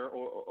vendor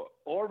or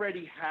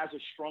already has a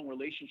strong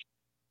relationship,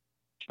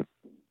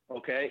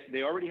 okay,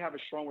 they already have a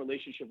strong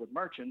relationship with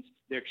merchants,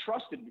 they're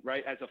trusted,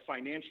 right, as a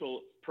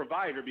financial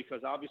provider,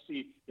 because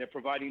obviously they're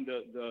providing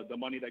the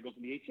money that goes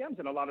in the ATMs,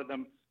 and a lot of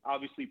them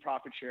obviously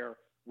profit share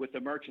with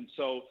the merchant.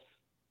 So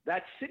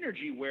that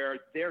synergy where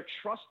they're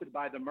trusted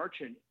by the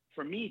merchant,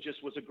 for me,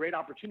 just was a great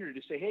opportunity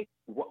to say, hey,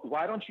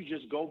 why don't you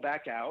just go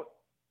back out,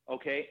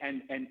 okay,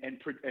 and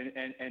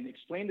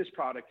explain this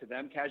product to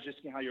them, cash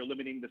discounting, how you're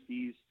limiting the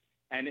fees.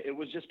 And it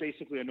was just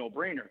basically a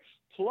no-brainer.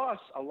 Plus,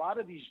 a lot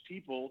of these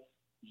people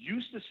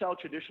used to sell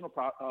traditional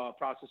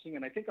processing,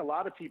 and I think a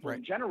lot of people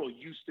in general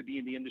used to be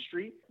in the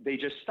industry. They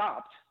just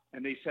stopped,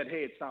 and they said,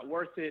 hey, it's not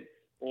worth it,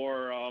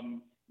 or,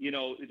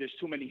 there's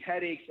too many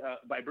headaches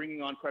by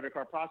bringing on credit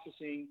card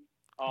processing.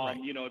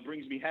 It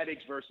brings me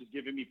headaches versus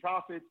giving me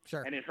profit,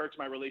 and it hurts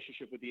my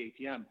relationship with the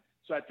ATM.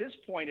 So at this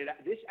point,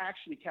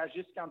 cash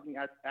discounting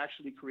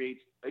actually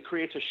creates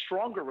a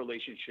stronger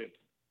relationship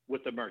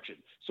with the merchant.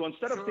 So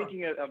instead of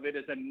thinking of it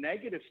as a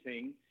negative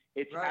thing,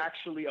 it's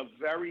actually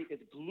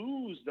it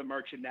glues the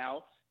merchant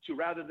now to,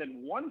 rather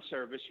than one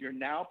service, you're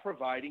now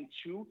providing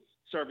two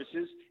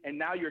services, and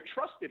now you're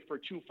trusted for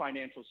two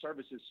financial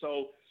services.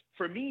 So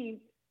for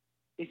me,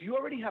 if you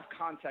already have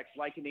contacts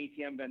like an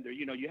ATM vendor,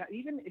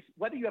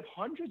 whether you have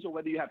hundreds or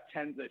whether you have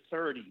 10 to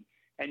 30,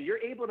 and you're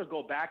able to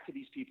go back to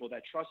these people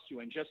that trust you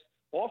and just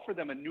offer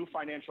them a new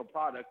financial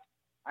product,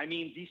 I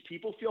mean, these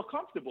people feel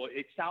comfortable.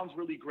 It sounds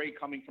really great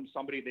coming from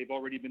somebody they've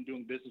already been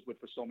doing business with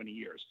for so many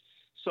years.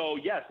 So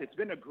yes, it's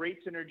been a great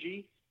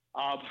synergy.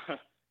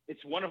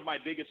 It's one of my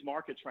biggest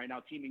markets right now,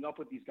 teaming up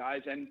with these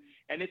guys. And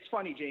it's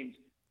funny, James,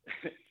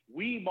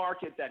 we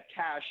market that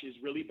cash is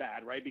really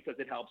bad, right? Because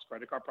it helps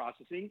credit card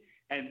processing,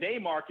 and they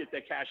market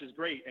that cash is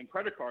great and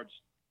credit cards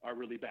are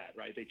really bad,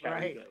 right? They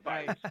carry the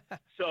virus.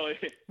 So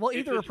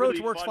either approach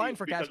really works fine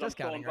for cash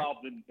discounting. I'm so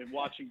involved in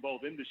watching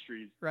both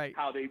industries,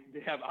 how they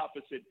have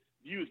opposite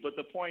views, but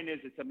the point is,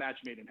 it's a match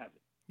made in heaven.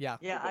 Yeah.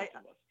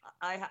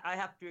 I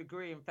have to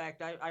agree. In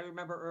fact, I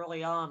remember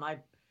early on,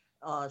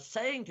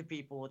 saying to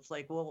people, it's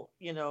like, well,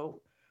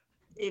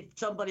 if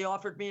somebody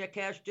offered me a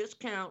cash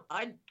discount,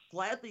 I'd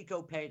gladly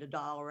go pay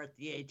 $1 at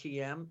the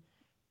ATM,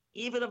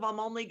 even if I'm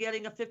only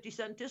getting a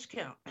 50-cent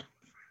discount,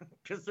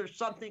 because there's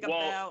something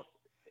about,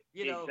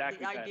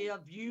 the idea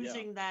of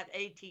using that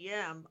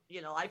ATM.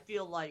 I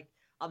feel like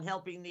I'm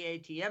helping the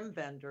ATM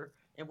vendor,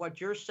 and what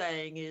you're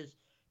saying is,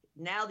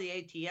 now the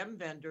ATM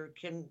vendor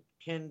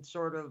can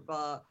sort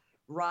of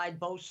ride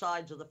both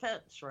sides of the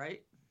fence,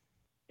 right?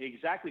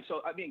 Exactly.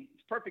 So, I mean,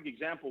 perfect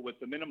example with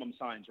the minimum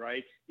signs,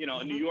 right?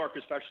 In New York,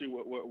 especially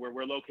where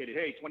we're located,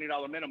 hey,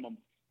 $20 minimum.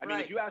 I mean,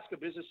 if you ask a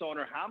business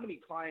owner, how many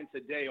clients a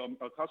day or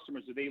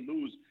customers do they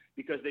lose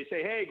because they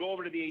say, hey, go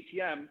over to the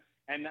ATM.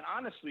 And then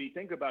honestly,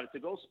 think about it, to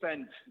go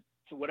spend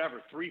 $3.50,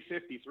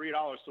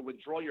 $3 to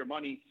withdraw your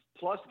money,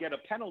 plus get a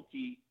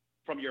penalty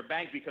from your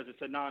bank because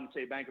it's a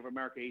non-say Bank of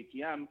America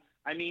ATM.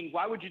 I mean,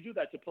 why would you do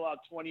that, to pull out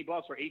 $20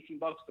 or $18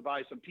 to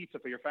buy some pizza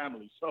for your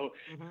family? So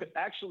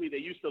actually, they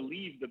used to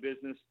leave the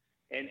business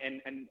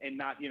and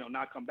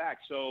not come back.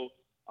 So,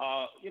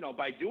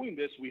 by doing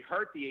this, we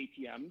hurt the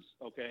ATMs,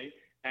 okay?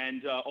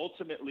 And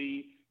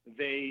ultimately,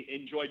 they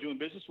enjoy doing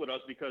business with us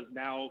because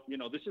now,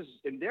 this is,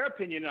 in their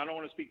opinion, I don't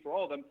want to speak for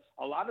all of them,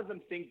 a lot of them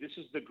think this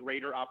is the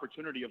greater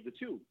opportunity of the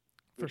two.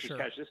 Which is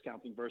cash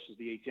discounting versus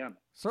the ATM.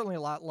 Certainly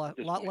a lot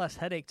less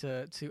headache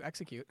to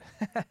execute.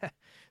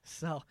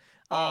 So,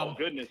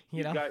 goodness,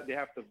 they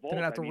have to vault.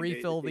 They have to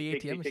refill the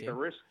ATM machine. Take a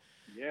risk.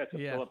 Yeah, to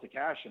fill up the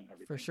cash and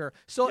everything. For sure.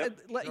 So,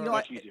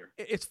 much easier.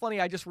 It's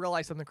funny. I just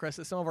realized something, Chris,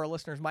 that some of our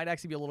listeners might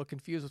actually be a little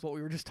confused with what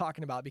we were just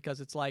talking about,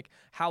 because it's like,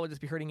 how would this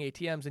be hurting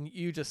ATMs? And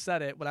you just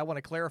said it, but I want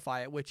to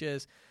clarify it, which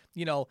is,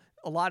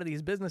 a lot of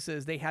these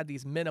businesses, they had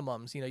these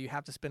minimums. You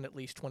have to spend at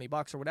least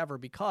 $20 or whatever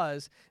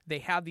because they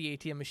have the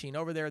ATM machine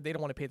over there. They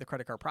don't want to pay the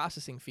credit card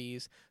processing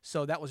fees.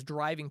 So that was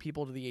driving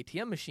people to the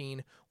ATM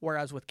machine.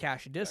 Whereas with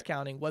cash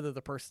discounting, whether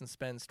the person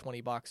spends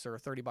 $20 or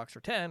 $30 or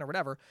 10 or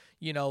whatever,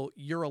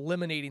 you're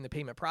eliminating the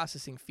payment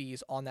processing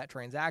fees on that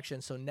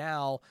transaction. So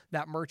now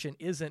that merchant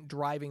isn't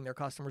driving their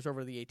customers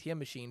over to the ATM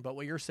machine. But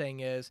what you're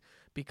saying is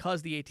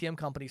because the ATM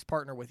companies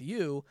partner with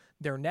you,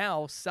 they're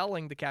now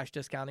selling the cash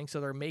discounting. So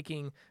they're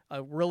making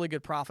a really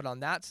good profit on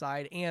that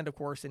side. And of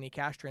course, any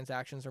cash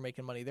transactions are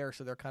making money there.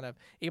 So they're kind of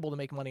able to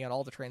make money on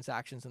all the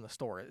transactions in the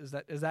store. Is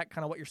that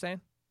kind of what you're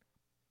saying?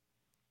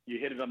 You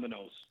hit it on the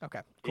nose.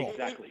 Okay, cool.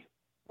 Exactly.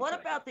 What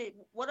about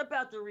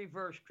the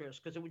reverse, Chris?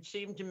 Because it would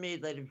seem to me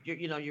that if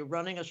you're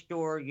running a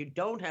store, you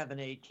don't have an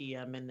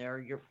ATM in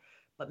there,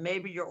 but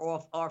maybe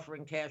you're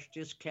offering cash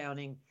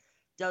discounting.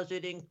 Does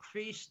it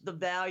increase the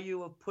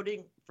value of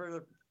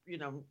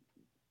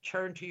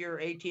turn to your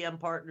ATM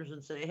partners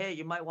and say, hey,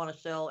 you might want to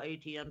sell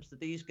ATMs to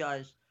these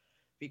guys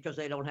because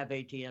they don't have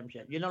ATMs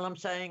yet? You know what I'm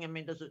saying? I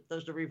mean,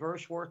 does the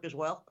reverse work as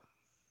well?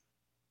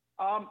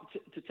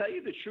 To tell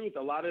you the truth,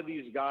 a lot of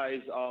these guys,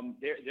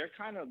 they're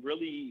kind of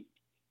really,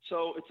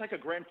 so it's like a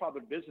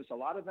grandfathered business. A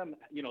lot of them,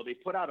 they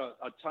put out a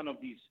ton of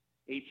these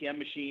ATM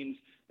machines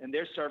and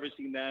they're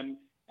servicing them,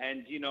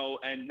 and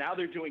now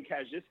they're doing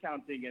cash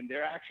discounting, and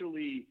they're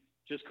actually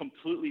just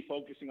completely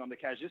focusing on the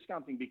cash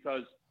discounting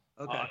because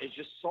it's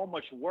just so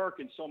much work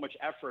and so much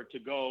effort to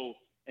go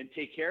and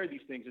take care of these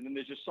things. And then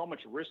there's just so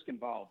much risk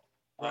involved,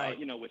 right.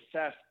 With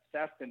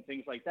theft and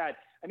things like that.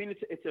 I mean,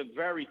 it's a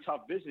very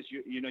tough business.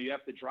 You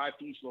have to drive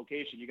to each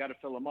location. You got to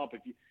fill them up.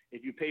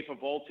 If you pay for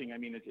vaulting, I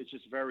mean, it's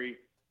just very,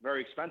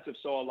 very expensive.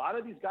 So a lot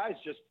of these guys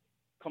just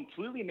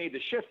completely made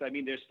the shift. I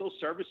mean, they're still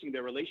servicing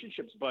their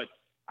relationships, but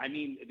I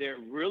mean, they're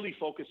really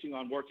focusing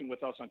on working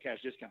with us on cash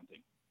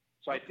discounting.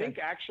 So I think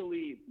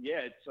actually,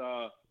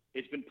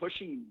 it's been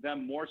pushing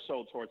them more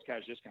so towards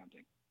cash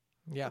discounting.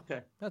 Yeah. Okay.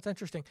 That's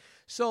interesting.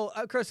 So,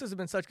 Chris, this has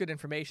been such good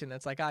information.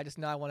 It's like, I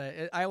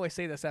always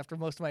say this after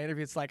most of my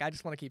interviews. It's like, I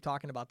just want to keep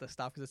talking about this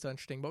stuff because it's so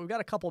interesting. But we've got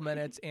a couple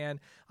minutes,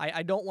 and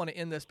I don't want to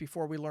end this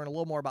before we learn a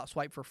little more about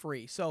Swipe for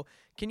Free. So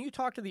can you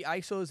talk to the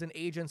ISOs and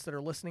agents that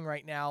are listening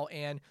right now?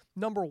 And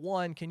number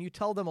one, can you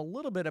tell them a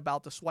little bit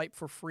about the Swipe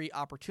for Free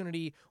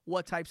opportunity?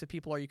 What types of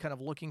people are you kind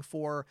of looking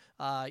for?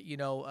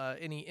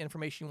 Any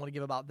information you want to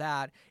give about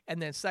that?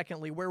 And then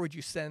secondly, where would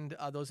you send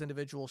those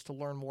individuals to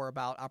learn more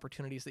about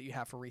opportunities that you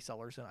have for resellers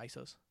and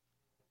ISOs?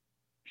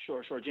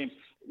 Sure, James.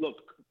 Look,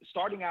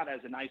 starting out as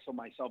an ISO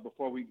myself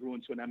before we grew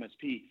into an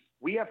MSP,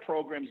 we have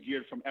programs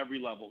geared from every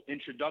level,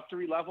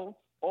 introductory level,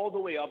 all the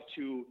way up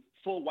to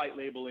full white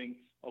labeling.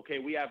 Okay,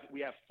 we have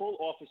full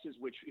offices,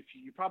 which if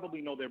you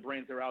probably know their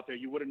brands, they're out there.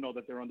 You wouldn't know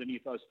that they're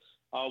underneath us.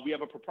 We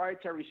have a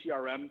proprietary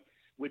CRM,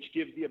 which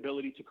gives the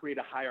ability to create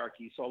a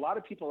hierarchy. So a lot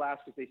of people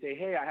ask if they say,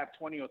 hey, I have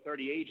 20 or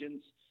 30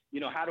 agents,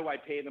 how do I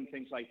pay them,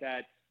 things like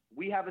that.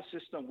 We have a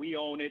system. We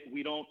own it.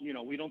 We don't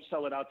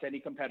sell it out to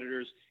any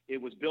competitors.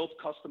 It was built,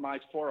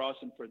 customized for us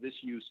and for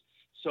this use.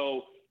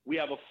 So we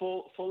have a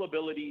full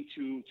ability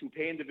to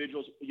pay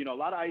individuals. A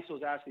lot of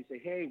ISOs ask, they say,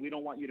 hey, we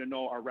don't want you to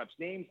know our reps'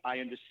 names. I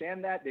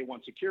understand that. They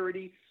want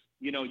security.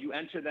 You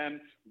enter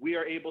them. We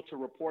are able to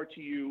report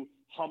to you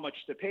how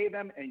much to pay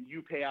them, and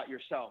you pay out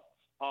yourself.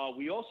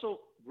 We also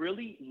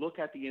really look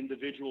at the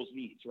individual's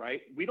needs,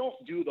 right? We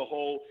don't do the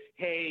whole,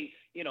 hey,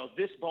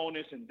 this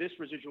bonus and this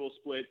residual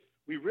split.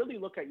 We really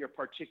look at your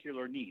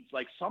particular needs.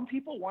 Like some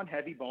people want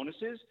heavy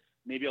bonuses,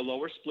 maybe a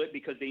lower split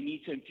because they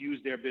need to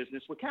infuse their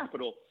business with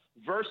capital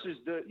versus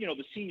the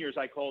seniors,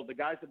 I call it, the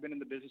guys that have been in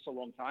the business a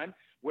long time,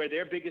 where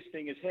their biggest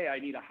thing is, hey, I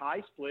need a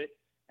high split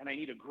and I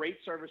need a great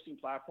servicing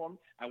platform.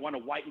 I want a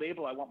white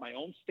label. I want my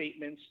own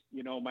statements,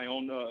 my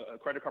own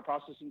credit card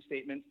processing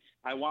statements.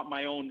 I want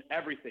my own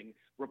everything.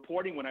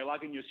 Reporting, when I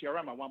log in your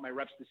CRM, I want my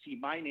reps to see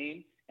my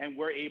name, and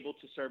we're able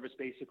to service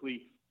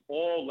basically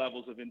all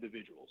levels of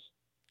individuals.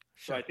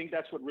 Sure. So I think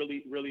that's what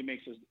really, really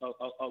makes us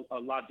a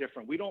lot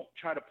different. We don't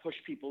try to push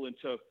people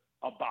into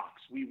a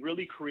box. We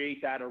really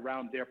create that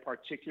around their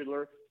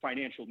particular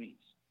financial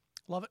needs.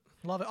 Love it.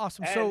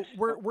 Awesome. And so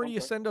where do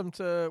you send them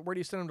to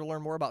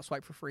learn more about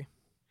Swipe for Free?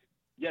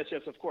 Yes,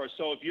 of course.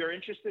 So if you're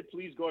interested,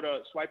 please go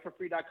to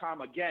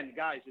swipeforfree.com. Again,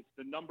 guys, it's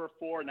the number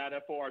 4, not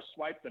FOR,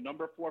 swipe, the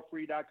number 4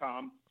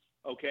 free.com.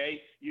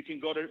 Okay. You can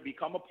go to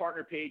become a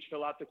partner page,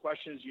 fill out the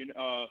questions.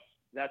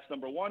 That's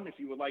number one. If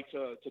you would like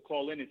to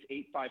call in, it's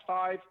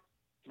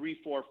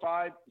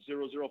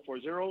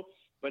 855-345-0040.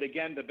 But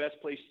again, the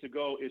best place to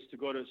go is to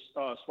go to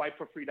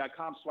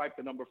swipeforfree.com, swipe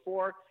the number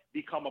 4,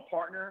 become a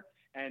partner,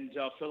 and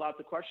fill out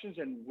the questions,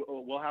 and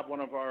we'll have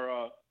one of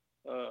our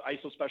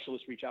ISO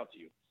specialists reach out to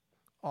you.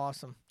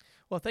 Awesome.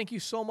 Well, thank you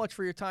so much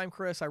for your time,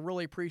 Chris. I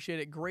really appreciate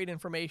it. Great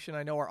information.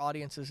 I know our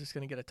audience is just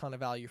going to get a ton of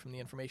value from the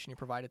information you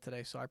provided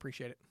today, so I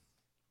appreciate it.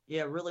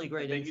 Yeah, really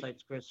great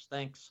insights, Chris.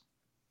 Thanks.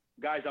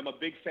 Guys, I'm a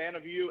big fan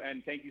of you,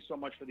 and thank you so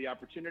much for the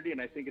opportunity.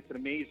 And I think it's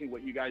amazing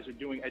what you guys are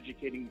doing,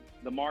 educating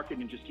the market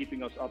and just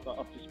keeping us up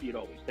to speed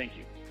always. Thank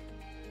you.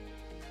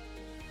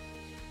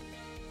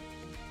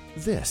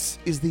 This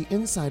is the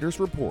Insider's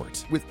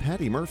Report with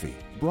Patty Murphy,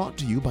 brought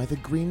to you by The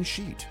Green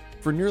Sheet.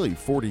 For nearly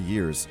 40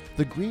 years,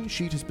 The Green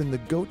Sheet has been the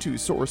go-to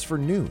source for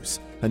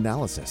news,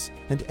 analysis,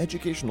 and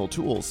educational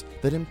tools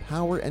that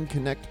empower and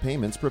connect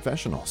payments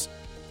professionals.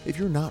 If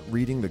you're not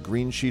reading The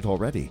Green Sheet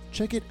already,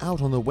 check it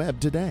out on the web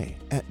today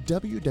at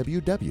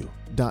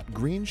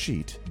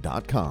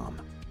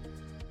www.greensheet.com.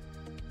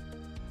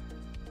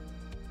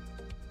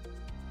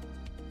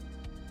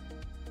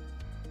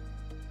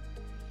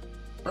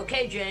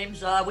 Okay,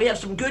 James, we have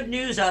some good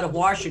news out of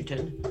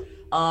Washington.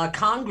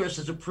 Congress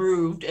has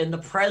approved and the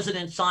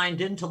president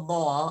signed into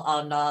law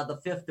on the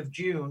 5th of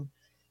June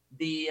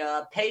the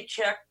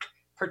Paycheck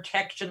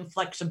Protection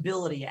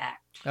Flexibility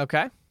Act.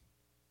 Okay.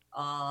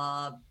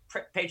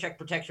 Paycheck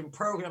Protection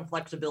Program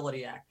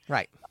Flexibility Act.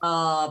 Right.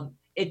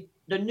 It's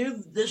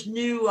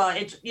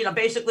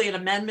basically an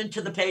amendment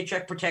to the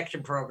Paycheck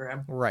Protection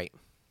Program. Right.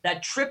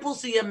 That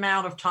triples the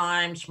amount of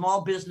time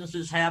small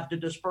businesses have to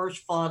disperse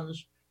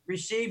funds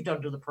received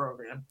under the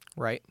program.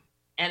 Right.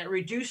 And it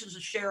reduces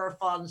the share of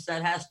funds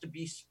that has to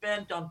be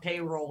spent on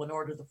payroll in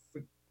order to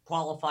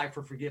qualify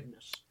for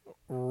forgiveness.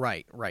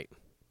 Right.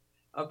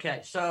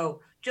 Okay,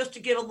 so just to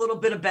get a little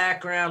bit of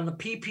background, the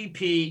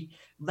PPP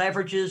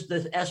leverages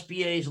the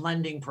SBA's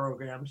lending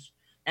programs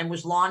and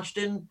was launched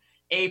in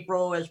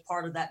April as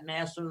part of that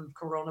massive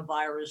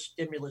coronavirus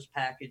stimulus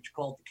package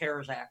called the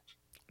CARES Act.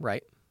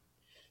 Right.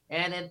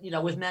 And it,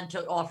 was meant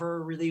to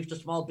offer relief to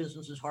small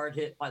businesses hard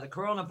hit by the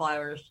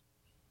coronavirus,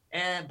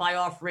 and by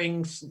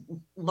offering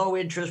low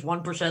interest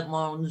 1%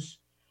 loans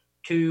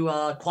to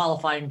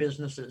qualifying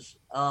businesses,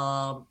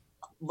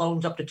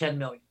 loans up to $10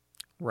 million.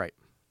 Right.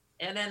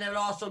 And then it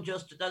also,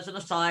 just as an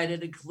aside,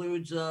 it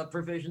includes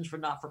provisions for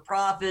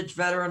not-for-profits,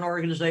 veteran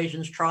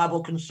organizations,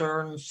 tribal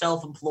concerns,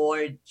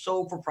 self-employed,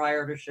 sole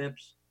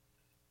proprietorships,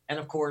 and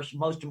of course,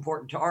 most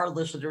important to our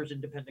listeners,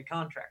 independent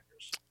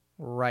contractors.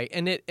 Right.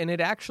 And it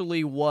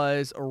actually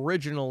was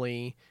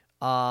originally,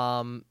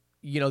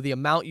 the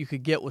amount you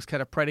could get was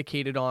kind of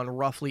predicated on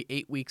roughly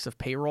 8 weeks of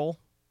payroll.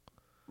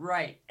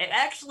 Right. And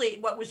actually,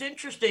 what was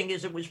interesting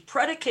is it was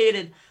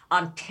predicated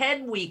on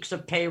 10 weeks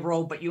of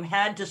payroll, but you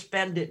had to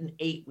spend it in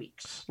 8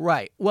 weeks.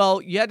 Right. Well,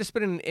 you had to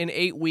spend it in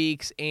 8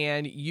 weeks,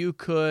 and you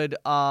could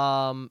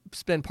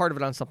spend part of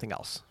it on something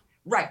else.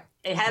 Right.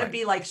 It had to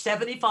be like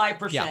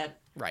 75%. Yeah.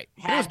 Right.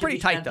 It was pretty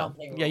tight, though.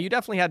 Yeah, you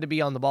definitely had to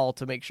be on the ball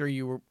to make sure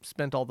you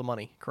spent all the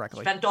money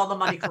correctly. Spent all the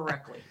money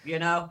correctly,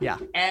 Yeah.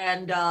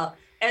 And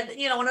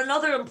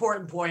another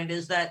important point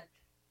is that,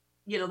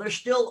 there's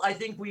still, I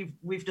think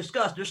we've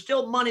discussed, there's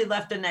still money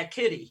left in that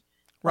kitty.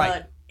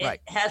 Right. But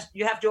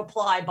you have to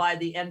apply by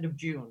the end of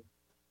June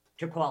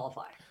to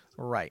qualify.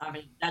 Right. I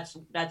mean, that's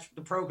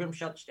the program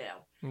shuts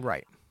down.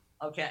 Right.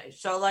 Okay.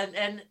 So,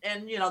 and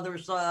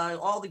there's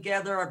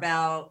altogether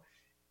about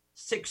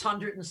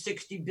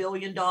 $660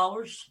 billion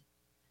was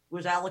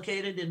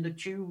allocated in the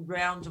 2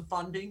 rounds of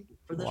funding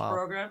for this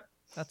program.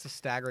 That's a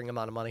staggering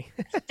amount of money.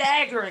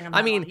 Staggering amount.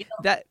 I mean,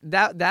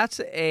 that's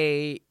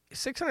a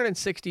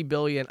 $660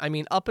 billion. I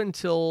mean, up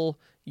until,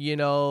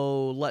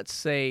 let's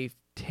say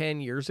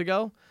 10 years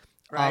ago,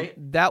 right?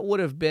 That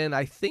would have been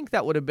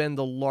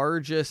the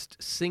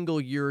largest single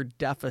year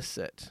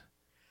deficit.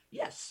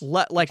 Yes.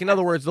 In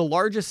other words, the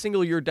largest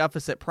single year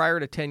deficit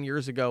prior to 10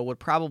 years ago would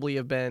probably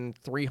have been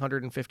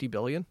 $350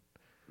 billion.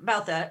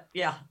 About that.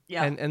 Yeah.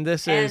 Yeah. And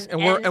this is,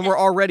 we're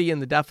already in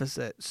the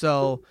deficit.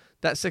 So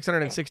that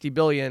 $660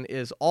 billion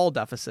is all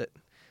deficit.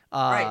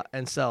 Right.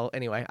 And so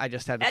anyway, I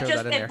just had to throw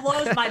that in there. It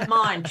blows my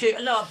mind too.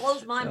 No, it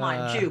blows my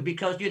mind too,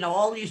 because,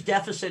 all these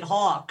deficit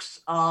hawks,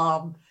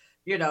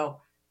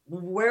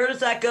 where does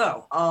that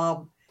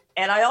go?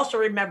 And I also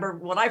remember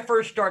when I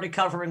first started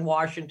covering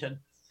Washington,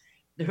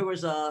 there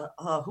was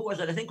who was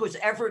it? I think it was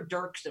Everett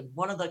Dirksen,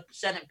 one of the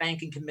Senate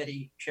Banking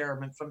Committee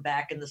chairmen from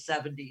back in the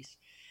 70s.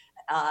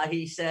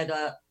 He said,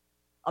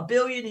 $1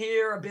 billion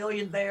here, $1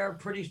 billion there.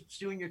 Pretty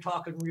soon you're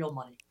talking real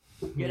money,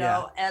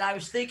 know? And I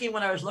was thinking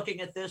when I was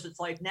looking at this, it's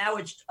like now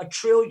it's $1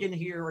 trillion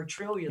here, $1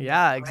 trillion.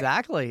 Yeah, there, right?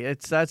 Exactly.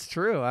 That's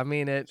true. I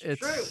mean, it's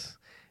true.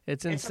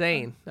 It's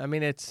insane.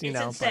 It's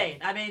insane.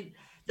 I mean,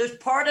 there's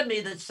part of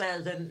me that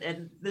says,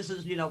 and this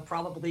is,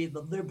 probably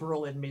the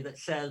liberal in me that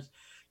says,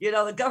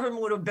 the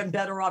government would have been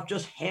better off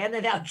just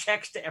handing out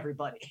checks to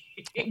everybody.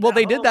 Well,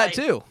 they did that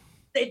too.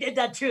 They did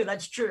that too.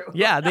 That's true.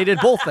 Yeah, they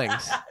did both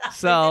things.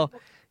 So,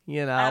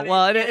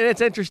 and it's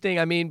interesting.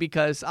 I mean,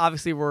 because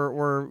obviously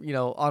we're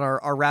on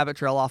our rabbit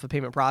trail off of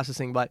payment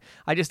processing, but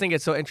I just think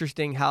it's so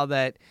interesting how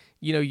that,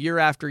 year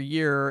after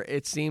year,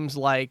 it seems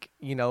like,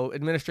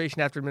 administration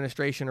after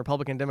administration,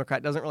 Republican,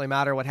 Democrat, doesn't really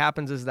matter. What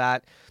happens is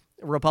that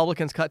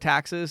Republicans cut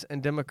taxes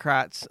and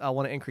Democrats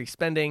want to increase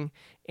spending,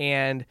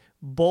 and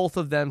both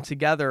of them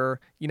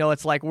together,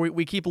 it's like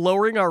we keep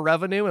lowering our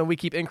revenue and we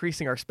keep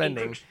increasing our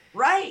spending.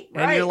 Right.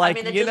 And you're like,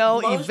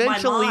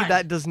 eventually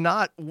that does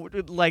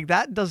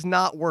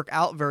not work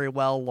out very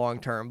well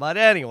long term. But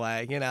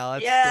anyway, it's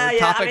a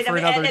topic for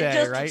another day,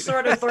 just right? To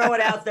sort of throw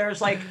it out there,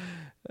 it's like,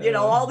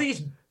 all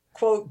these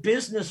quote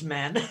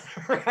businessmen,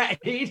 right? Right.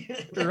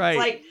 It's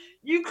like,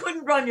 you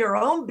couldn't run your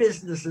own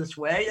business this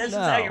way. This is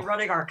how you're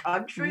running our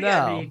country. No.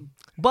 I mean,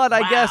 but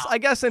I wow.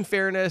 guess in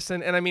fairness,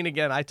 and I mean,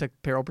 again, I took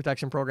payroll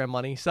protection program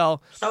money.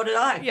 So did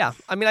I. Yeah.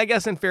 I mean, I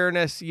guess in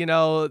fairness,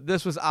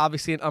 this was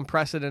obviously an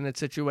unprecedented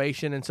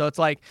situation. And so it's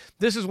like,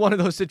 this is one of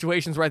those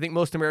situations where I think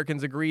most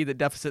Americans agree that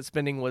deficit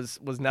spending was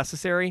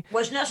necessary.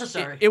 Was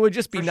necessary. It would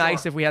just be For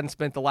nice sure. if we hadn't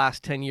spent the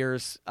last 10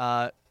 years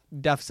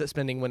deficit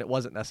spending when it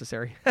wasn't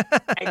necessary.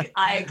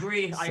 I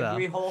agree. I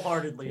agree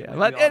wholeheartedly. Yeah. with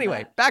But you on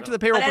anyway, that. back to the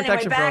payroll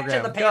protection back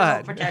program. to the Go Payroll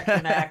ahead.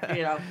 Protection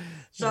Act.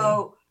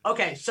 So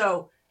okay,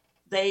 so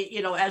they,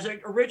 as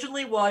it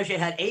originally was, you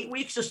had 8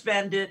 weeks to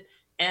spend it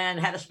and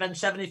had to spend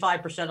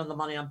 75% of the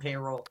money on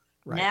payroll.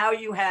 Right. Now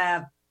you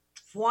have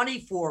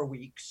 24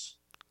 weeks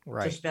to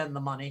Right. spend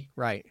the money,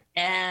 Right.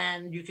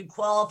 and you can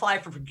qualify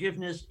for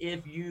forgiveness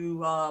if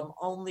you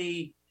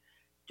only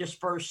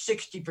disperse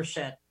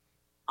 60%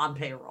 on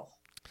payroll.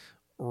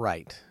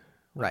 Right.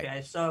 Right.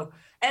 Okay, so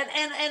and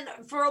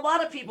for a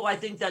lot of people, I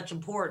think that's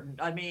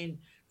important. I mean,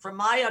 from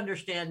my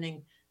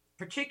understanding,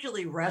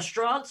 particularly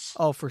restaurants,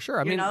 Oh, for sure.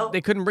 I mean, know, they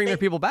couldn't bring their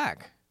people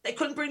back. they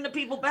couldn't bring the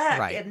people back,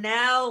 Right. and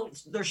now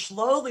they're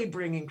slowly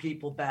bringing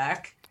people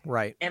back.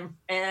 Right. And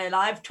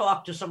I've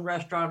talked to some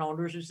restaurant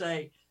owners who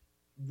say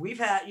we've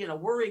had,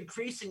 we're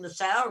increasing the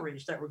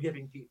salaries that we're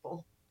giving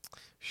people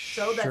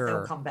so that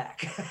they'll come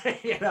back,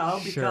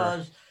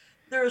 because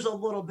there's a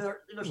lot of They're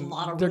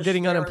risk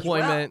getting there as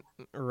unemployment.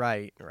 well.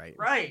 Right.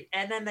 Right.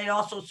 And then they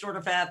also sort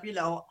of have,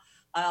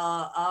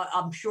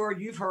 I'm sure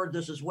you've heard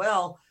this as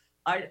well.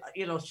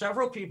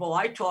 Several people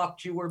I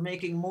talked to were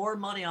making more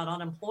money on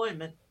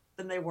unemployment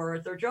than they were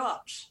at their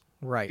jobs.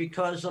 Right.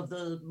 Because of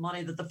the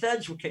money that the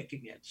feds were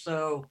kicking in.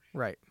 So,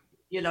 Right.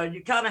 you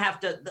kind of have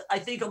to, I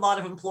think a lot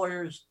of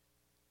employers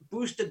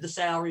boosted the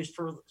salaries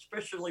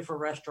especially for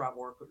restaurant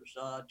workers,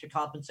 to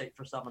compensate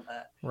for some of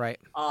that. Right.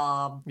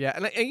 Yeah.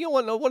 And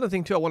one other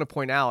thing too, I want to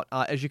point out,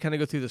 as you kind of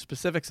go through the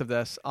specifics of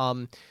this,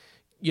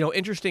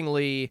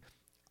 interestingly,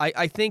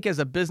 I think as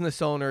a business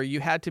owner,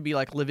 you had to be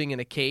like living in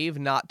a cave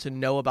not to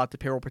know about the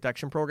payroll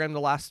protection program the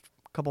last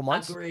couple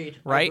months. Agreed.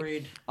 Right.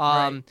 Agreed.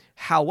 Right.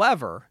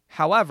 However,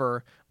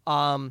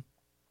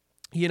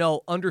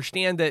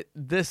 understand that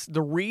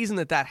the reason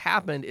that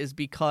happened is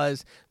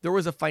because there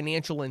was a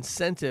financial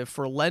incentive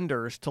for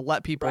lenders to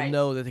let people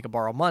know that they could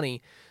borrow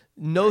money.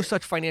 No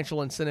such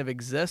financial incentive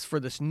exists for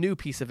this new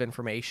piece of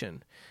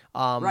information.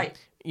 Right.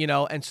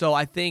 And so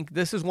I think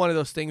this is one of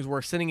those things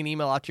where sending an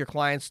email out to your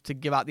clients to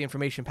give out the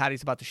information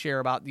Patty's about to share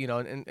about,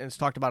 and it's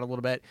talked about a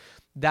little bit.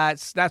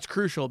 That's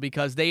crucial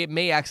because they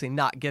may actually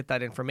not get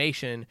that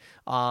information.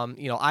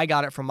 I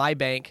got it from my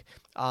bank.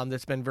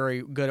 That's been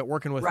very good at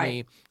working with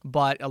me,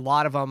 but a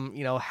lot of them,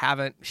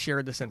 haven't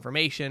shared this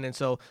information. And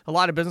so a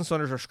lot of business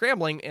owners are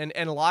scrambling and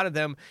a lot of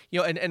them,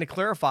 and to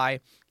clarify,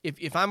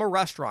 if I'm a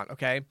restaurant,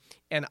 okay,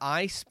 and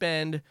I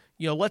spend,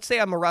 let's say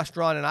I'm a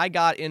restaurant and I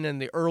got in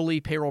the early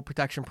payroll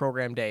protection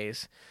program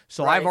days.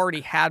 So I've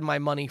already had my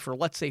money for,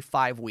 let's say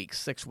 5 weeks,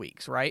 6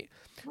 weeks, right?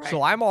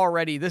 So I'm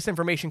already, this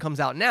information comes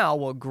out now.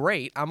 Well,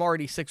 great. I'm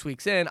already 6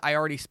 weeks in. I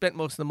already spent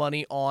most of the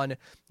money on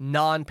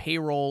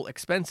non-payroll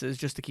expenses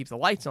just to keep the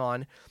lights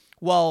on.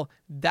 Well,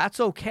 that's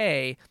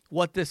okay.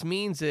 What this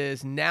means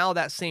is now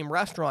that same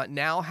restaurant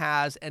now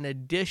has an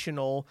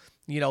additional,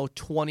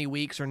 20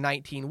 weeks or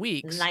 19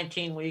 weeks.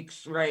 19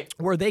 weeks, right.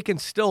 Where they can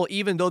still,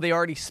 even though they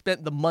already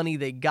spent the money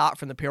they got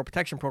from the payroll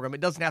protection program, it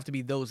doesn't have to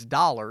be those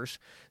dollars.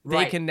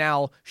 They can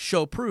now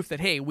show proof that,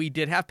 hey, we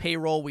did have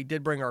payroll, we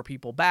did bring our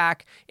people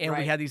back, and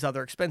we had these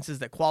other expenses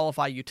that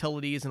qualify,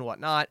 utilities and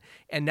whatnot.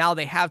 And now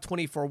they have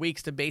 24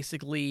 weeks to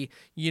basically,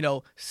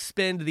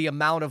 spend the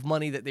amount of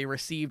money that they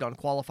received on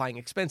qualifying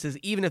expenses.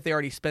 Even if they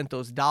already spent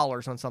those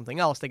dollars on something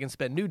else, they can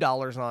spend new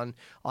dollars on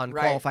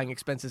qualifying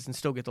expenses and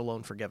still get the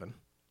loan forgiven.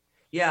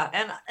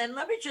 Yeah, and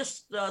let me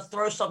just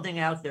throw something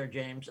out there,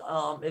 James.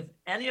 If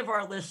any of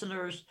our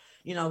listeners,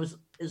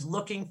 is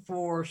looking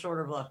for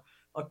sort of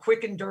a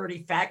quick and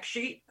dirty fact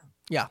sheet,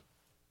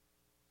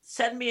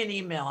 send me an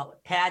email,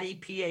 Patty,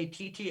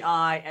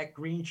 P-A-T-T-I,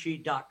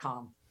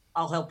 @greensheet.com.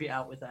 I'll help you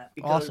out with that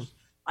because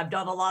I've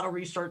done a lot of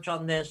research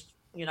on this.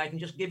 I can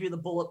just give you the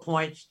bullet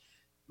points.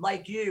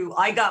 Like you,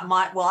 I got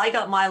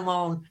my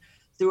loan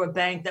through a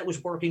bank that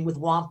was working with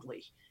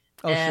Womply.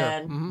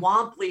 And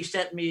Womply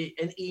sent me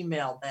an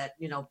email that,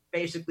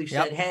 basically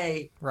said,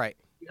 hey,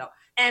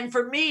 and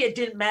for me, it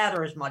didn't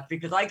matter as much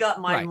because I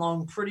got my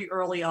loan pretty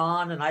early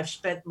on and I've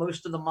spent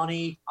most of the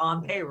money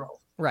on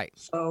payroll. Right.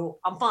 So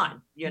I'm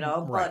fine,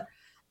 but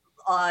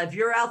if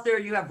you're out there,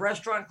 you have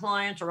restaurant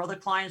clients or other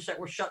clients that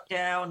were shut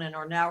down and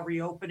are now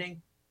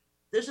reopening.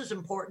 This is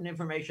important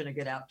information to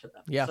get out to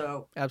them. Yeah,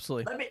 so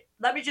absolutely.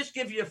 Let me just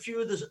give you a few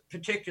of the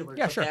particulars.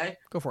 Yeah, okay? sure.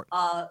 Go for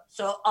it.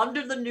 So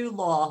under the new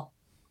law,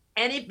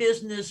 any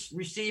business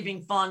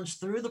receiving funds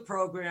through the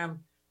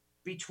program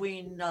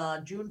between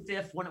June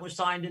 5th, when it was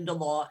signed into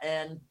law,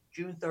 and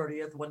June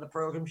 30th, when the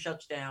program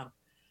shuts down,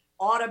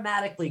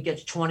 automatically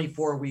gets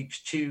 24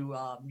 weeks to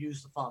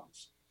use the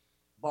funds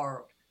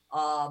borrowed.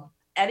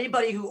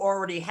 Anybody who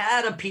already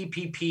had a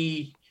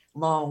PPP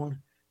loan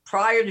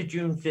prior to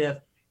June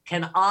 5th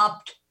can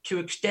opt to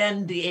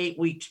extend the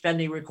 8-week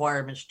spending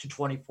requirements to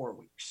 24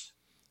 weeks.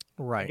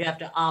 Right. You have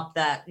to opt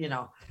that,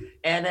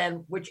 and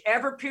then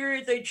whichever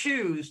period they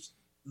choose,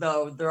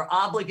 though, they're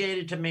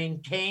obligated to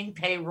maintain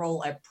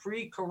payroll at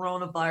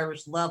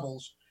pre-coronavirus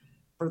levels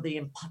for the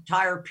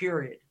entire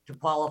period to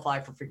qualify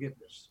for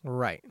forgiveness.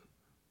 Right.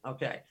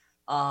 Okay.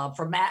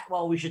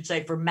 We should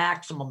say for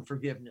maximum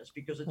forgiveness,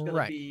 because it's going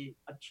to be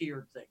a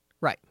tiered thing.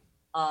 Right.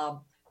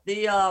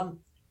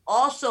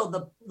 Also,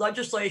 the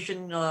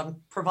legislation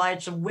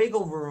provides some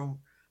wiggle room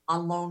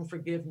on loan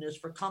forgiveness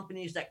for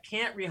companies that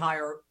can't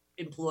rehire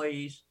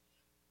employees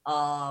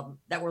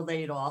that were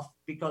laid off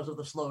because of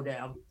the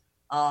slowdown.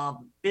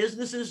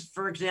 Businesses,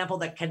 for example,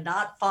 that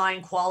cannot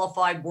find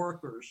qualified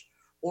workers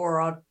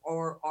or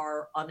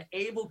are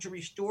unable to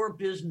restore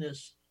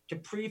business to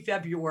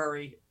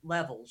pre-February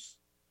levels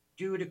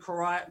due to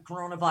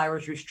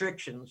coronavirus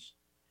restrictions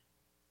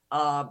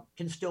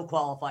can still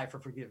qualify for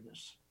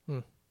forgiveness.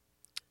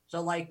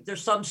 So, like,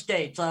 there's some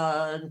states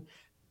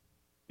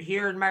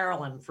here in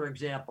Maryland, for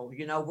example,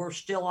 we're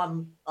still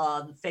on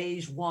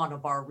phase 1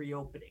 of our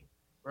reopening,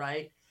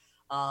 right?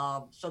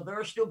 So there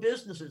are still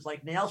businesses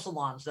like nail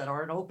salons that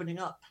aren't opening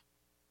up,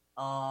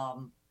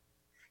 or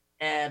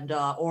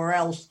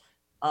else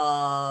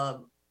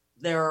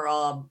they're.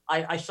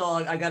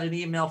 I got an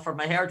email from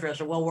my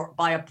hairdresser. Well, we're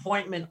by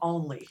appointment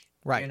only,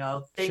 right?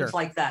 Things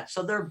like that.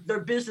 So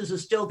their business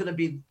is still going to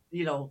be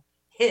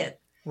hit.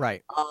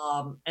 Right.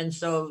 And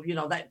so,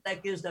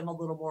 that gives them a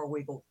little more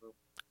wiggle room.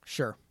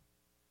 Sure.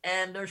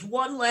 And there's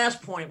one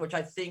last point, which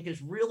I think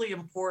is really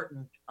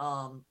important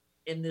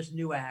in this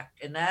new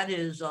act, and that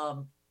is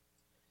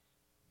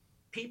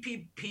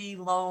PPP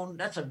loan.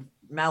 That's a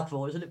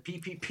mouthful, isn't it?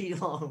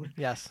 PPP loan.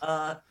 Yes.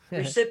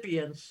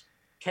 Recipients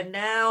can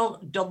now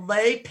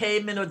delay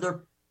payment of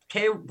their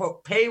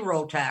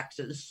payroll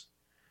taxes,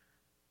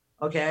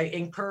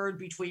 incurred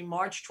between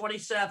March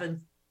 27th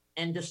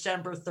and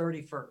December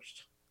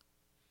 31st.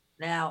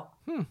 Now,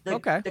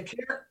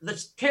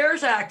 the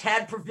CARES Act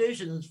had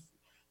provisions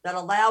that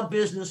allow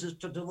businesses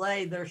to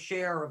delay their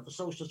share of the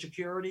Social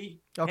Security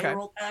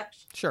payroll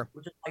tax,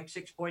 which is like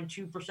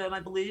 6.2%,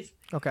 I believe.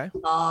 Okay.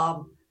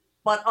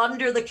 But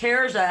under the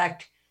CARES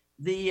Act,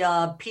 the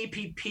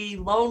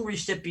PPP loan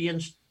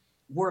recipients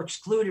were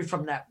excluded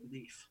from that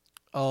relief.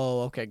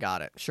 Oh, okay,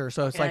 got it. Sure.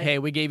 So it's like, hey,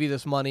 we gave you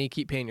this money,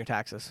 keep paying your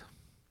taxes.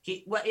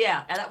 And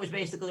that was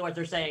basically what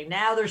they're saying.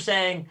 Now they're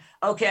saying,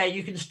 okay,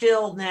 you can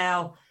still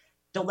now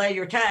delay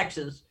your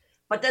taxes,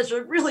 but that's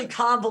a really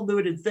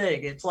convoluted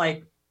thing. It's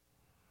like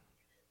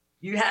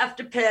you have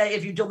to pay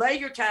if you delay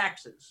your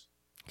taxes.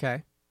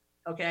 Okay,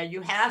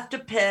 you have to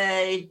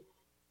pay.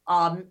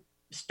 You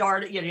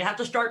have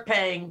to start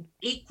paying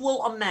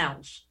equal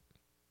amounts,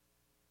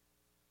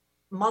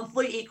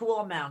 monthly equal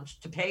amounts,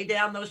 to pay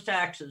down those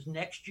taxes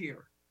next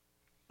year.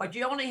 But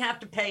you only have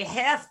to pay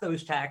half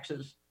those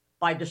taxes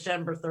by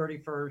December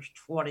 31st,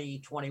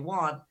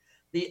 2021.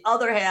 The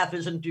other half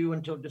isn't due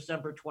until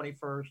December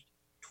 21st,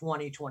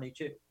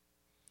 2022.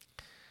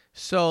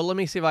 So let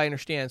me see if I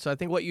understand. So I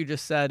think what you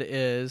just said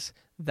is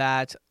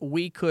that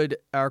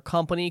our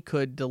company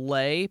could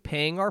delay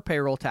paying our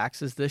payroll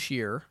taxes this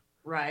year.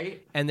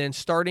 Right. And then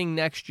starting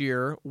next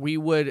year, we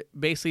would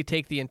basically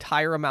take the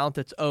entire amount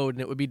that's owed,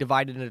 and it would be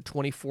divided into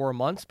 24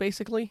 months,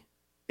 basically?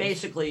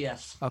 Basically,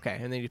 yes. Okay,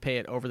 and then you pay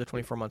it over the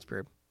 24 months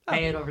period.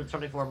 Pay it over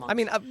 24 months. I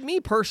mean, me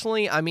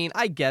personally,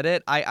 I get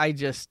it. I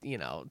just,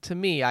 to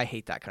me, I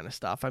hate that kind of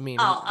stuff. I mean,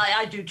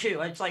 I do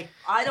too. It's like,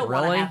 I don't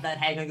want to have that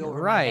hanging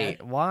over my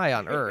head. Why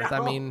on earth?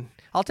 I mean,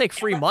 I'll take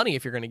free money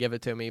if you're going to give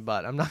it to me,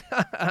 but I'm not.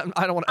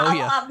 I don't want to owe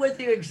you. I'm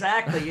with you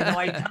exactly.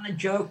 I kind of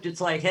joked.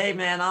 It's like, hey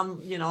man,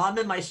 I'm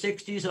in my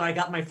 60s and I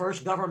got my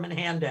first government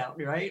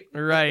handout, right?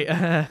 Right.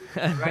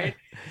 Right.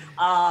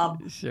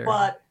 Sure.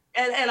 But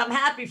and I'm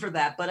happy for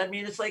that. But I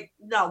mean, it's like,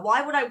 no.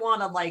 Why would I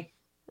want to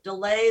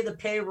delay the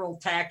payroll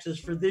taxes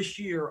for this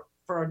year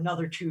for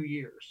another 2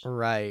 years?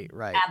 Right.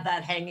 Have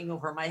that hanging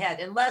over my head,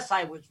 unless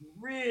I was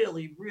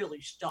really, really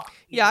stuck.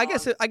 Yeah, I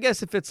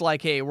guess if it's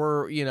like, hey,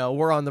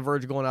 we're on the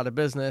verge of going out of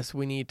business,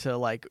 we need to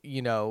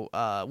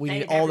we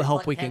need all the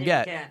help we can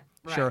get.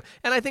 Right. Sure.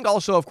 And I think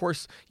also, of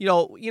course,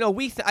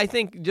 I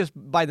think just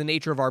by the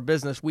nature of our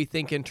business, we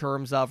think in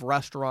terms of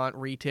restaurant,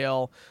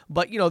 retail,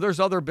 but, there's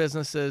other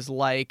businesses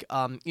like,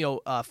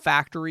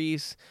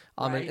 factories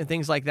and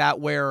things like that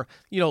where,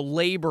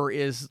 labor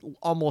is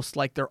almost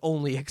like their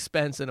only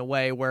expense in a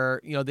way where,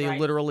 they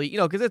literally,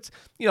 because it's,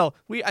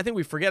 I think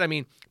we forget,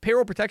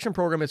 payroll protection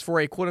program is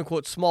for a quote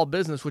unquote small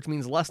business, which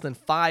means less than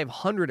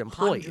 500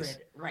 employees.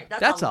 Right.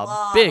 That's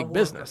a big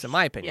business, in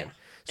my opinion. Yeah.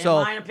 So,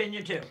 in my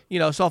opinion, too.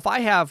 So if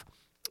I have,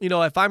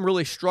 if I'm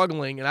really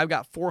struggling and I've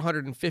got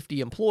 450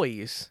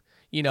 employees,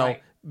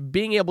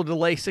 being able to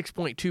delay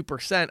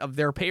 6.2% of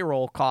their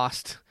payroll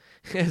cost,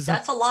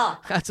 That's a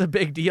lot. That's a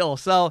big deal.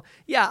 So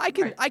yeah,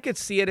 I could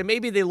see it, and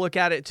maybe they look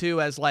at it too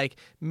as like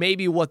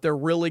maybe what they're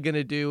really going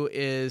to do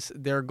is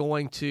they're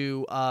going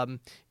to,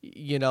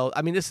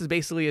 this is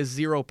basically a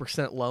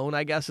 0% loan,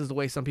 I guess, is the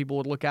way some people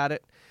would look at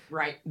it.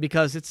 Right.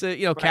 Because it's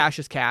cash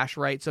is cash,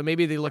 right? So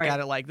maybe they look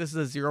at it like this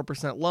is a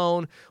 0%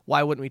 loan.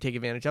 Why wouldn't we take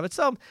advantage of it?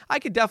 So I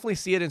could definitely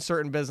see it in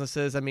certain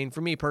businesses. I mean,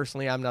 for me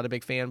personally, I'm not a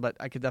big fan, but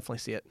I could definitely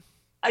see it.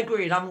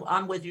 Agreed.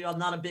 I'm with you. I'm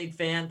not a big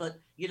fan, but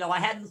I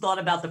hadn't thought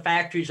about the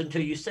factories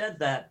until you said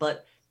that.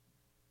 But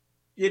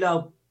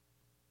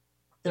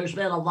there's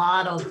been a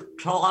lot of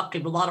talk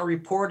and a lot of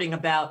reporting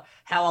about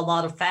how a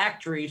lot of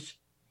factories,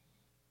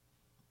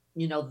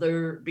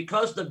 they're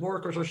because the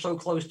workers are so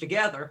close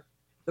together,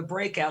 the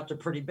breakouts are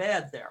pretty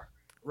bad there,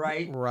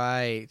 right?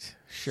 Right.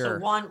 Sure.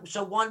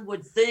 So one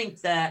would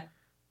think that,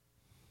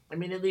 I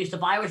mean, at least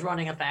if I was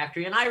running a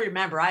factory, and I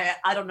remember, I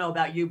don't know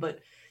about you, but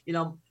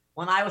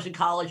when I was in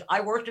college,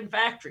 I worked in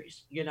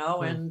factories,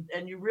 and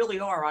you really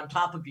are on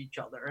top of each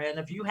other. And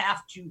if you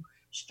have to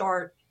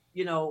start,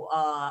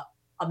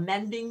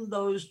 amending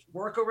those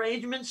work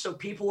arrangements so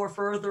people are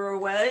further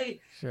away,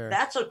 sure,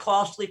 that's a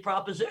costly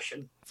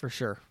proposition. For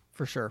sure.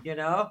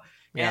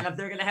 Yeah. And if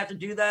they're going to have to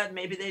do that,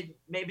 maybe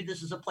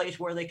this is a place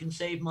where they can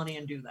save money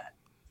and do that.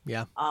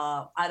 Yeah.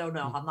 I don't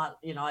know. I'm not,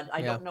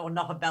 I don't know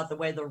enough about the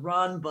way they're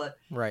run, but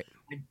right.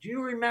 I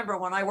do remember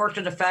when I worked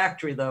in a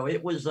factory, though,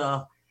 it was,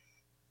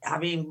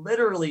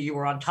 literally you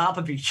were on top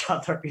of each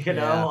other,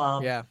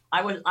 Yeah.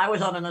 I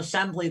was on an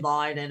assembly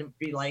line, and it'd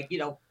be like,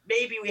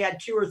 maybe we had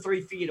 2 or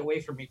 3 feet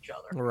away from each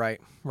other.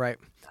 Right.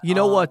 You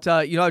know what,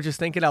 I was just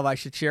thinking of, I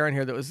should share in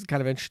here that was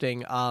kind of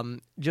interesting.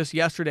 Just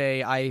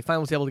yesterday, I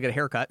finally was able to get a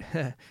haircut,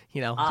 so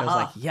I was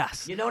like,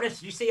 yes. You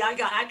notice, you see, I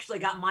actually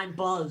got mine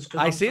buzzed.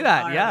 I see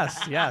that.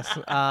 Yes.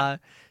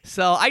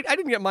 So I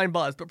didn't get mine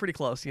buzzed, but pretty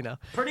close,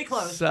 Pretty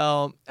close.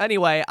 So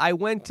anyway, I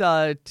went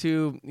to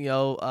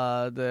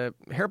the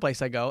hair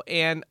place I go,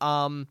 and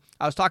I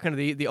was talking to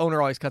the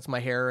owner. Always cuts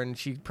my hair, and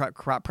she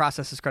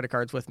processes credit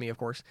cards with me, of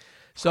course.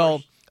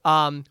 So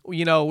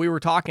we were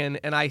talking,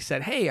 and I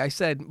said,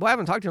 well, I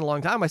haven't talked to you in a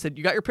long time. I said,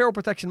 you got your payroll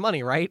protection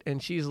money, right?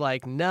 And she's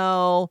like,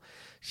 no.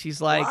 She's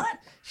like,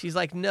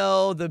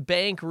 no, the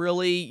bank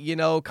really,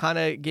 kind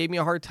of gave me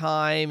a hard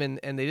time,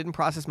 and they didn't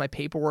process my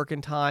paperwork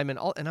in time, and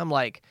I'm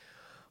like,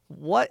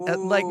 what?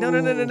 Ooh, like,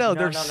 no.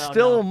 There's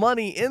still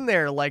money in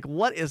there. Like,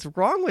 what is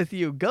wrong with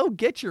you? Go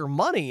get your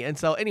money. And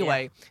so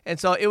anyway, and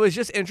so it was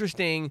just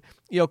interesting,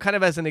 kind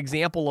of as an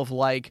example of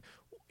like,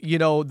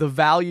 the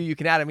value you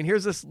can add. I mean,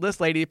 here's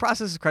this lady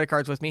processes credit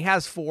cards with me,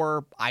 has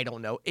for,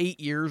 8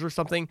 years or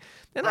something.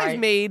 And I've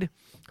made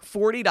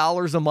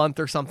 $40 a month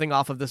or something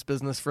off of this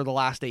business for the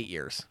last 8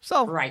 years.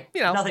 So,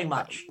 nothing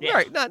much. Yeah.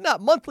 Right. Not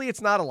monthly.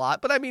 It's not a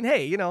lot, but I mean,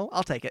 hey,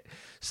 I'll take it.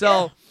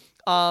 So,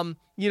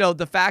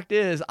 the fact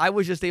is I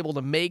was just able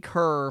to make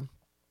her,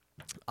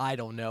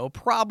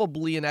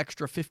 probably an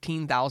extra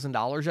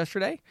 $15,000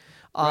 yesterday.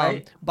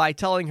 By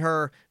telling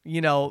her,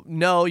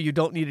 no, you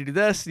don't need to do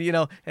this,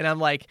 and I'm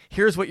like,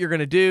 here's what you're going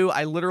to do.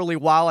 I literally,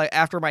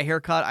 after my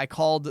haircut, I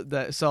called at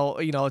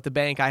the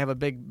bank, I have a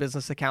big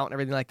business account and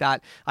everything like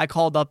that. I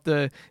called up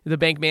the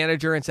bank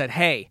manager and said,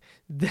 hey,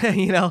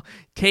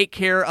 take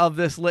care of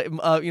this,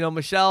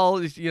 Michelle,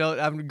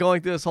 I'm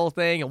going through this whole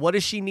thing, and what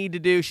does she need to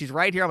do? She's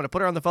right here. I'm going to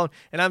put her on the phone,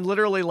 and I'm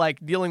literally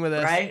like dealing with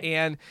this,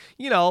 and,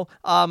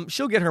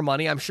 she'll get her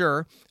money, I'm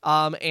sure.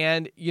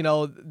 And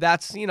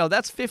that's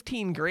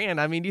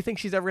 $15,000. I mean, do you think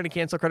she's ever going to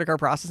cancel credit card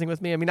processing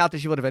with me? I mean, not that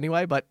she would have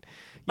anyway, but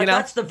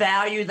that's the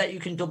value that you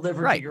can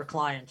deliver to your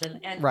clients.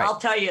 And I'll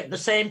tell you the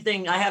same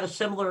thing. I had a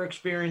similar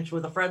experience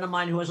with a friend of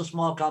mine who has a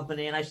small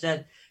company. And I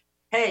said,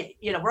 hey,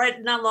 right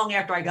not long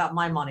after I got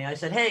my money, I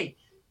said, hey,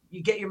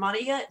 you get your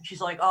money yet? She's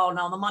like, oh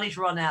no, the money's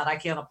run out. I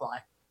can't apply.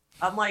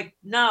 I'm like,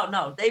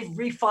 no, they've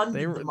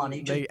refunded the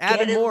money. They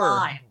added more.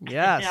 Line.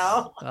 Yes.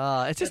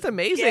 It's just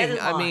amazing.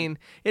 I mean,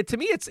 to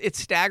me, it's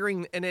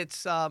staggering, and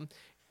it's,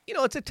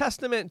 it's a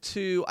testament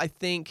to, I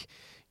think,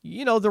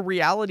 the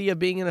reality of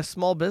being in a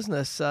small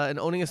business and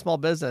owning a small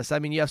business. I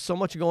mean, you have so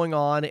much going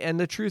on, and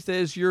the truth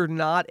is you're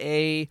not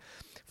a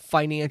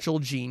financial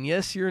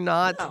genius. You're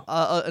not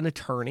an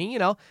attorney,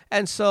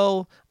 and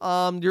so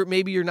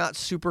you're not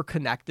super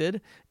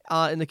connected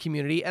in the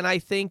community. And I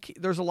think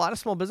there's a lot of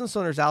small business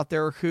owners out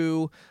there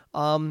who,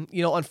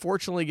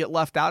 unfortunately get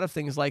left out of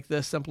things like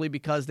this simply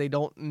because they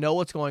don't know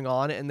what's going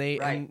on, and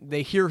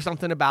they hear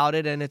something about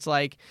it, and it's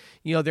like,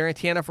 their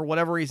antenna for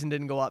whatever reason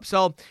didn't go up.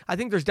 So I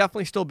think there's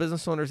definitely still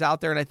business owners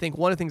out there. And I think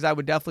one of the things I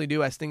would definitely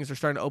do as things are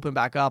starting to open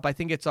back up, I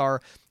think it's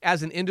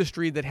as an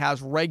industry that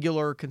has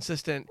regular,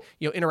 consistent,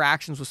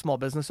 interactions with small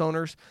business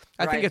owners,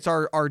 I think it's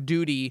our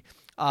duty,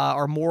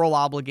 our moral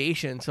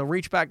obligation. So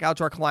reach back out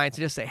to our clients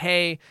and just say,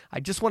 hey, I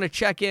just want to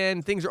check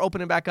in. Things are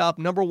opening back up.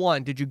 Number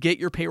one, did you get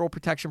your payroll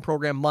protection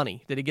program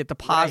money? Did it get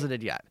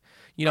deposited yet?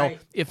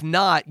 If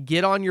not,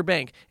 get on your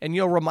bank and,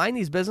 remind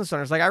these business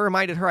owners. Like I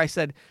reminded her, I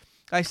said,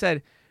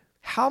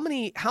 how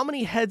many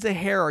heads of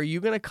hair are you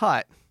going to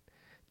cut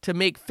to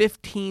make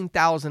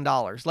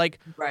 $15,000? Like,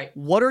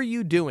 what are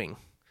you doing?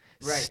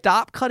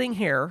 Stop cutting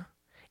hair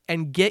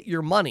and get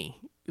your money.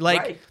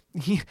 Like,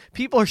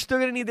 people are still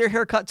going to need their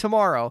haircut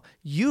tomorrow.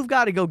 You've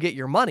got to go get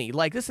your money.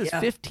 Like, this is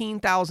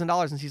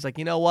 $15,000. And she's like,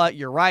 you know what?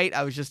 You're right.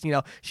 I was just,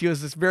 she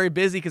was just very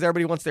busy because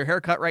everybody wants their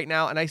haircut right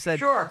now. And I said,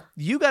 sure,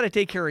 you got to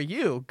take care of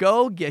you.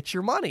 Go get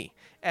your money.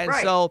 And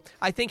so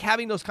I think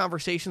having those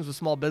conversations with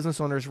small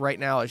business owners right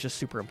now is just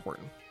super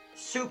important.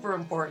 Super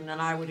important. And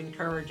I would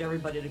encourage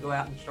everybody to go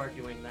out and start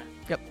doing that.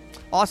 Yep.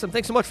 Awesome.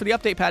 Thanks so much for the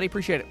update, Patty.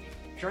 Appreciate it.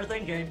 Sure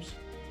thing, James.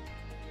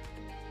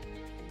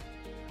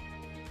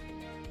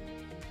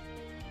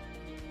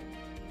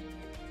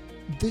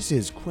 This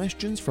is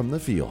Questions from the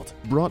Field,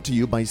 brought to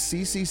you by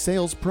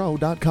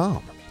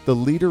ccsalespro.com, the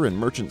leader in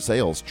merchant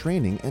sales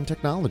training and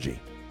technology.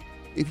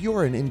 If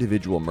you're an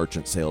individual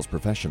merchant sales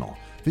professional,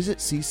 visit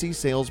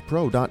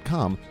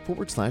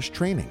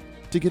ccsalespro.com/training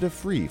to get a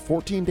free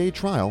 14-day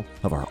trial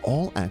of our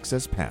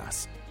All-Access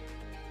Pass.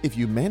 If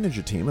you manage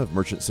a team of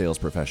merchant sales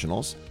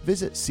professionals,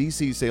 visit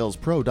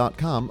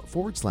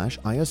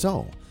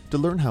ccsalespro.com/ISO to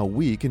learn how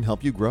we can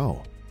help you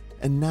grow.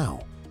 And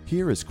now,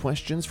 here is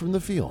Questions from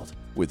the Field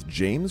with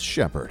James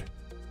Shepard.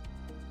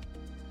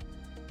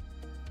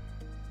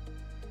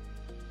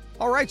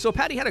 All right, so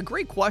Patty had a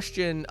great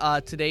question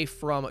today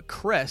from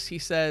Chris. He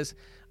says,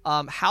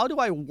 how do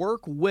I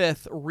work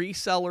with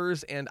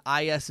resellers and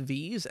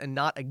ISVs and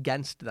not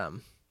against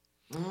them?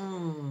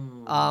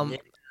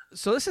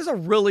 So this is a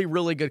really,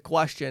 really good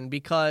question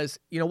because,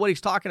 what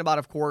he's talking about,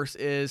 of course,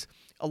 is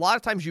a lot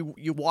of times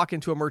you walk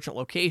into a merchant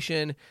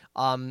location,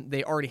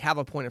 they already have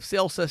a point of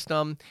sale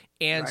system.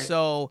 And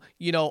so,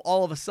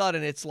 all of a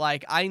sudden it's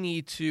like, I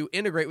need to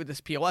integrate with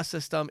this POS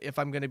system if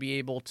I'm going to be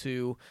able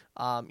to,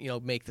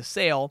 make the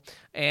sale.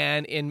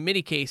 And in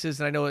many cases,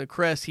 and I know that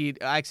Chris, I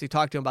actually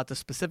talked to him about the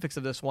specifics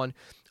of this one.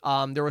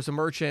 There was a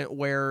merchant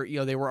where,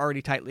 they were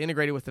already tightly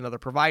integrated with another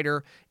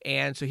provider.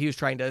 And so he was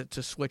trying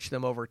to switch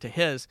them over to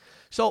his.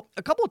 So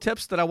a couple of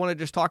tips that I want to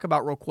just talk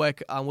about real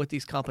quick with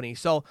these companies.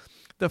 So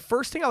the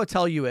first thing I would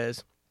tell you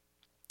is,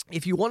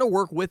 if you want to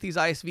work with these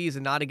ISVs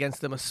and not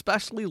against them,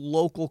 especially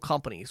local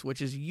companies,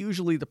 which is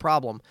usually the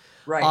problem,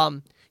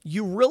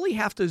 you really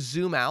have to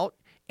zoom out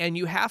and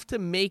you have to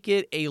make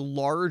it a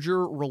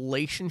larger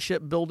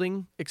relationship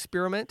building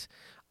experiment.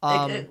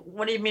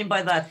 What do you mean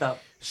by that, though?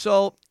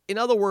 So, in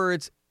other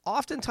words,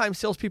 oftentimes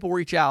salespeople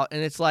reach out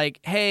and it's like,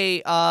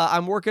 hey,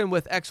 I'm working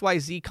with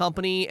XYZ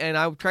company and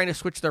I'm trying to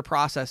switch their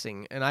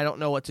processing and I don't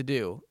know what to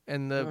do.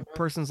 And the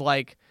person's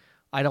like,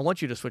 I don't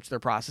want you to switch their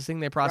processing.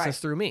 They process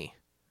through me.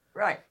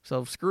 Right.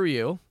 So screw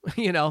you,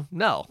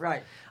 no.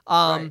 Right.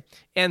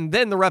 And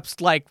then the rep's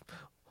like,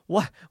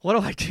 what do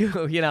I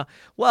do?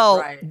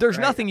 There's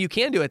nothing you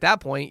can do at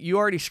that point. You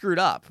already screwed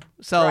up.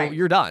 So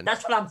you're done.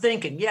 That's what I'm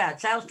thinking. Yeah.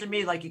 It sounds to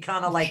me like you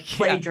kind of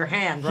played your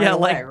hand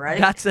away, right?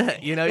 That's it.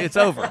 It's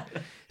over.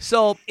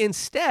 So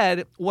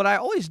instead, what I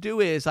always do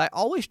is I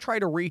always try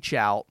to reach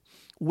out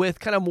with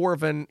kind of more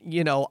of an,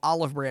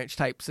 olive branch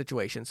type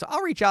situation. So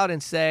I'll reach out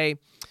and say,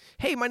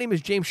 hey, my name is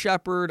James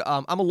Shepard.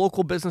 I'm a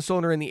local business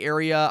owner in the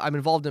area. I'm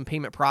involved in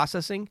payment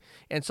processing.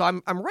 And so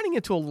I'm running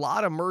into a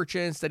lot of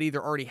merchants that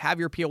either already have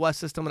your POS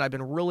system and I've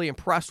been really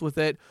impressed with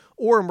it,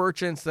 or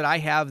merchants that I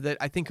have that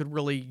I think could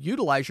really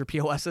utilize your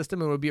POS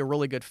system and would be a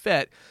really good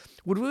fit.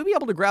 Would we be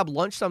able to grab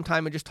lunch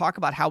sometime and just talk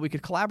about how we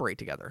could collaborate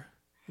together?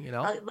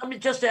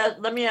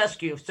 Let me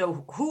ask you.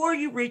 So who are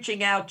you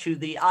reaching out to?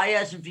 The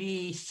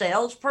ISV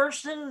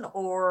salesperson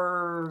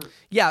or?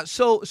 Yeah.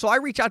 So I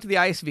reach out to the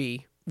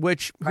ISV,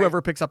 which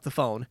whoever picks up the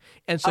phone.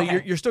 And so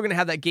you're still going to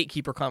have that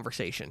gatekeeper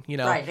conversation,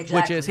 exactly.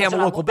 which is, hey, I'm a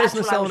local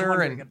business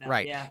owner and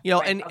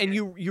and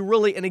you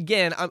really, and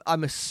again,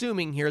 I'm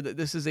assuming here that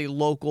this is a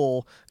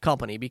local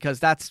company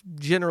because that's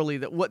generally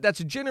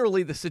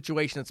the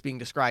situation that's being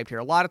described here.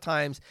 A lot of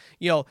times,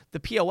 the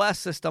POS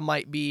system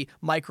might be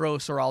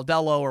Micros or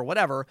Aldello or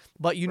whatever,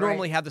 but you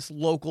normally have this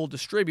local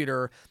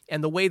distributor,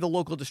 and the way the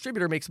local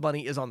distributor makes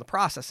money is on the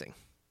processing.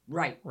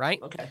 Right.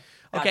 Okay. Gotcha.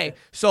 Okay.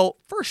 So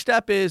first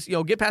step is,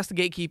 get past the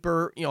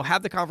gatekeeper,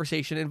 have the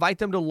conversation, invite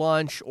them to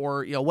lunch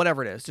or,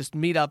 whatever it is, just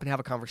meet up and have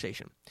a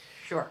conversation.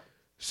 Sure.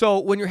 So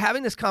when you're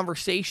having this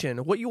conversation,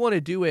 what you want to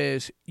do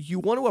is you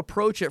want to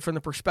approach it from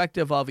the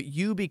perspective of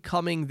you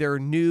becoming their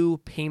new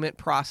payment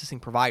processing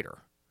provider.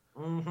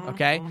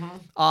 Okay.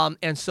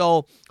 And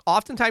so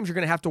oftentimes you're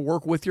going to have to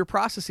work with your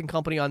processing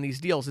company on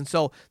these deals. And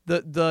so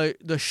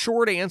the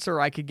short answer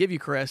I could give you,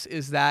 Chris,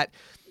 is that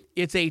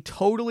it's a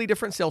totally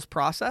different sales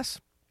process.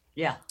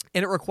 Yeah.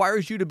 And it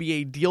requires you to be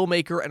a deal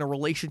maker and a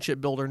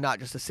relationship builder, not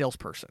just a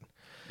salesperson.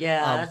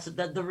 Yeah,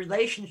 the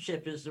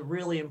relationship is the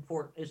really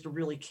important, is the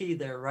really key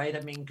there, right?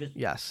 I mean,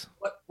 because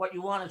what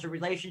you want is a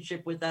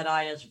relationship with that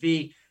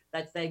ISV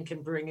that then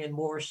can bring in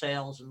more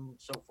sales and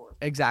so forth.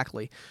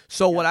 Exactly.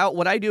 So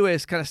what I do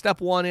is kind of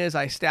step one is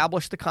I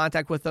establish the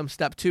contact with them.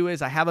 Step two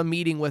is I have a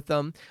meeting with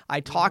them.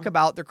 I talk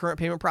about their current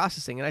payment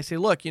processing, and I say,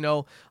 look,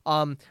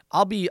 I'll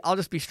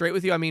just be straight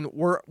with you. I mean,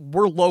 we're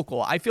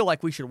local. I feel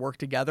like we should work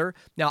together.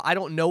 Now, I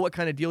don't know what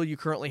kind of deal you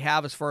currently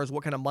have as far as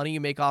what kind of money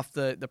you make off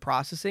the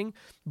processing,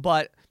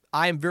 but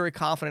I am very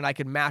confident I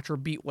can match or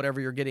beat whatever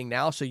you're getting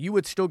now. So you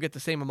would still get the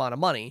same amount of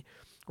money.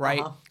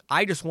 right?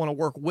 I just want to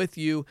work with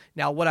you.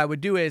 Now, what I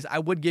would do is I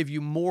would give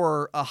you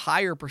a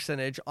higher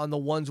percentage on the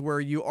ones where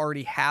you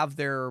already have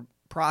their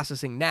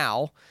processing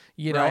now,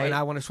 you know, and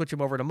I want to switch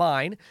them over to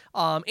mine.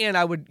 And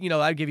I would,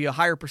 I'd give you a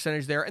higher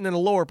percentage there and then a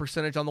lower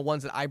percentage on the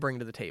ones that I bring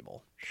to the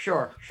table.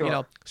 Sure.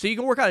 So you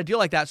can work out a deal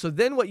like that. So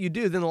then what you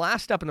do, then the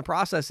last step in the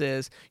process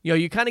is,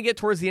 you kind of get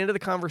towards the end of the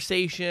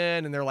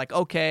conversation and they're like,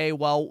 okay,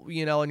 well, and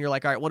you're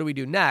like, all right, what do we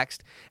do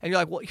next? And you're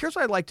like, well, here's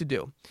what I'd like to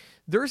do.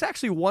 There's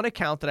actually one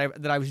account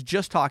that I was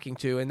just talking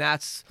to, and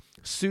that's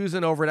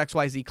Susan over at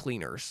XYZ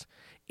Cleaners.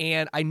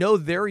 And I know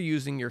they're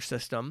using your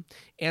system.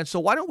 And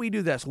so why don't we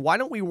do this? Why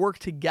don't we work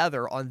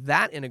together on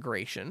that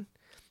integration?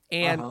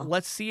 And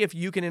let's see if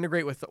you can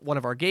integrate with one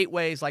of our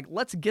gateways. Like,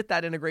 let's get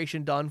that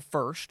integration done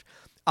first.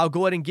 I'll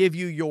go ahead and give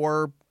you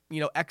your,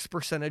 X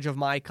percentage of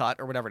my cut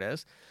or whatever it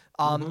is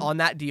on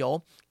that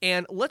deal.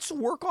 And let's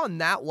work on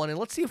that one. And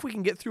let's see if we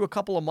can get through a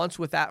couple of months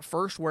with that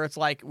first, where it's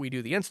like we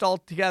do the install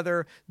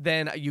together.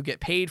 Then you get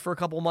paid for a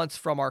couple of months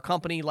from our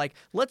company. Like,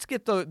 let's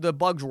get the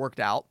bugs worked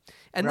out.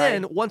 And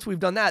then once we've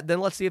done that, then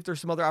let's see if there's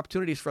some other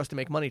opportunities for us to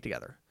make money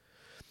together.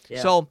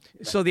 Yeah.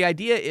 So the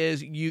idea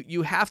is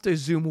you have to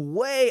zoom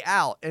way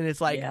out, and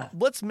it's like,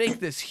 let's make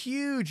this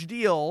huge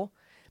deal.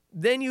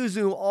 Then you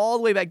zoom all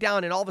the way back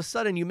down, and all of a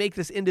sudden you make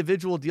this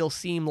individual deal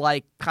seem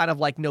like kind of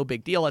like no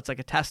big deal. It's like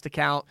a test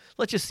account.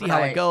 Let's just see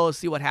how it goes,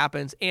 see what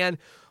happens. And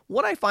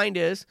what I find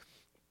is,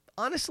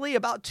 honestly,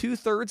 about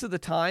 2/3 of the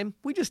time,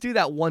 we just do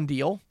that one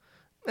deal,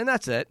 and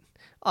that's it.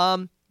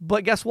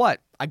 But guess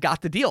what? I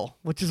got the deal,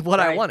 which is what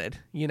I wanted,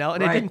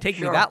 and it didn't take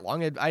me that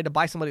long. I had to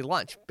buy somebody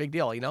lunch. Big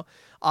deal,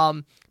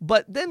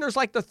 But then there's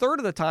like the third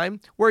of the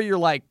time where you're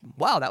like,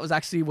 wow, that was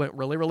actually went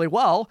really, really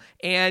well.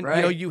 And,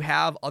 you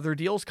have other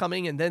deals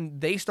coming, and then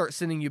they start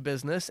sending you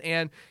business,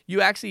 and you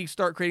actually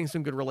start creating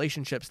some good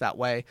relationships that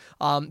way.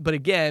 But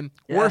again,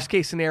 worst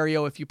case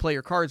scenario, if you play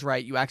your cards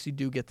right, you actually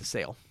do get the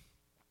sale.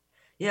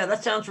 Yeah,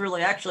 that sounds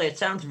it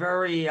sounds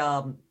very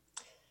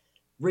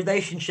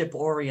relationship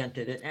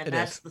oriented, and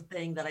that's the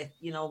thing that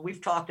we've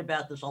talked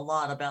about this a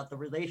lot, about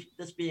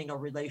this being a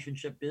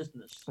relationship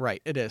business.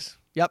 Right, it is.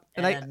 Yep,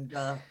 and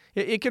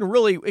it can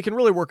really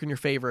work in your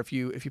favor if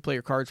you play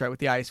your cards right with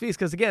the ISVs.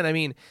 Because again, I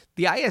mean,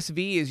 the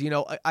ISV is,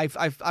 I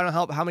don't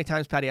know how many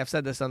times, Patty, I've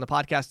said this on the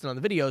podcast and on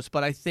the videos,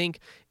 but I think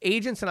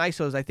agents and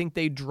ISOs, I think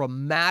they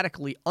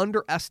dramatically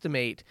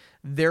underestimate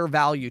their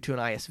value to an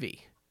ISV.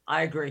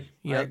 I agree.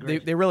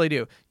 They really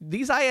do.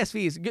 These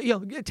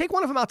ISVs, take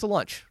one of them out to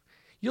lunch.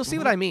 You'll see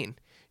what I mean.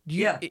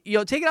 Take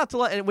it out to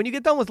lunch, and when you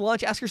get done with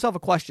lunch, ask yourself a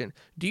question.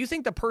 Do you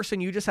think the person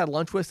you just had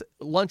lunch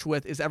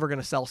with is ever going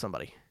to sell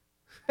somebody?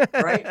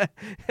 Right.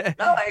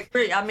 No, I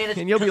agree. I mean,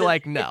 and you'll be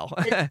like, no.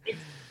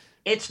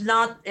 It's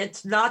not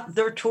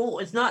their tool.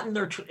 It's not in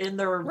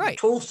their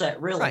tool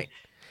set, really. Right.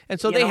 And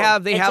so they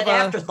have an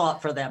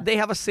afterthought for them. They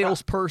have a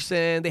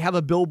salesperson, they have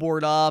a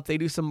billboard up, they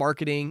do some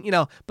marketing,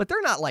 but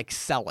they're not like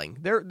selling.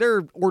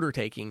 They're order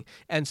taking.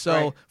 And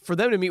so for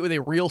them to meet with a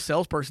real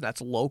salesperson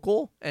that's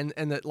local and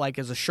that like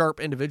is a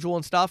sharp individual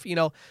and stuff,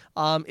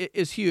 it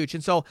is huge.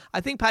 And so I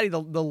think, Patty,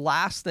 the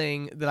last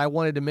thing that I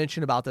wanted to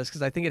mention about this,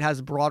 because I think it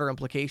has broader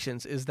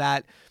implications, is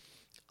that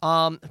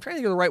I'm trying to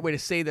think of the right way to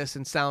say this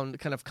and sound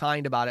kind of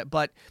kind about it,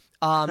 but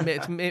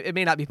it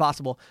may not be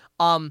possible.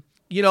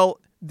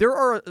 There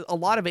are a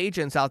lot of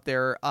agents out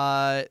there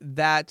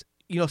that,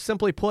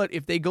 simply put,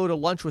 if they go to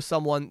lunch with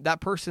someone, that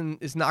person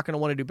is not going to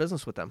want to do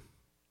business with them.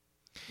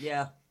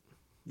 Yeah.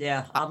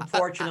 Yeah.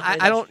 Unfortunately.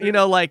 I don't,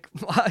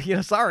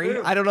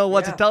 sorry. I don't know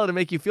what to tell her to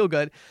make you feel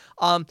good.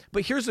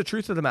 But here's the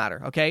truth of the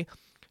matter, okay?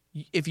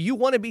 If you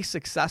want to be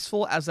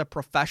successful as a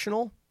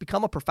professional,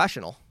 become a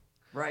professional.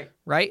 Right.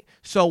 Right?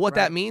 So what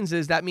that means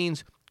is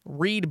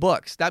read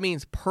books. That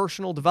means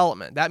personal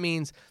development. That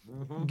means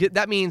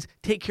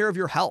take care of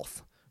your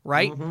health.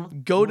 Right?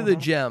 Go to the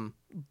gym,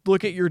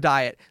 look at your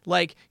diet.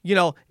 Like,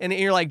 and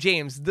you're like,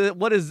 James,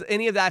 what does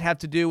any of that have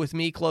to do with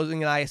me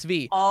closing an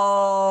ISV?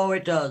 Oh,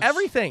 it does.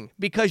 Everything.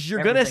 Because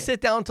you're going to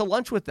sit down to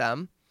lunch with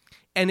them.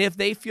 And if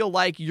they feel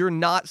like you're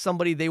not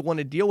somebody they want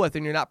to deal with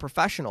and you're not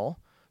professional,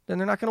 then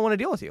they're not going to want to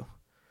deal with you.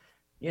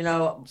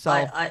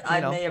 I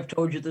may have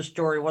told you this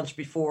story once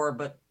before,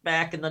 but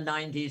back in the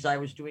 90s, I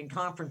was doing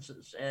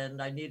conferences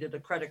and I needed a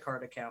credit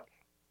card account.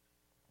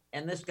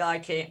 And this guy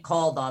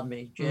called on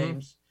me,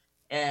 James.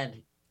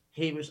 And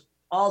he was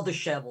all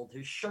disheveled.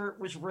 His shirt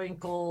was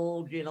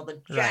wrinkled.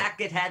 The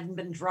jacket hadn't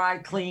been dry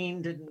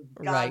cleaned and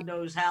God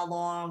knows how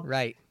long.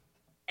 Right.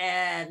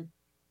 And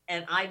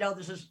I know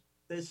this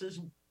is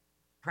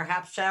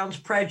perhaps sounds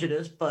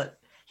prejudiced, but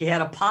he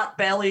had a pot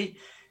belly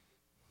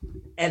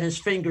and his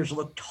fingers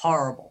looked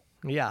horrible.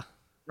 Yeah.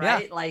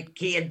 Right. Yeah. Like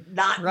he had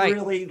not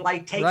really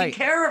taken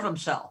care of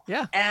himself.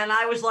 Yeah. And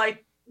I was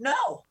like,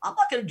 no, I'm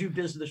not going to do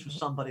business with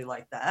somebody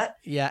like that.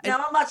 Yeah. Now,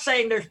 I'm not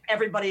saying there's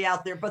everybody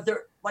out there, but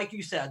there, like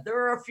you said, there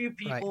are a few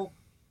people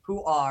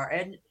who are,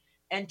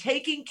 and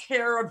taking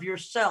care of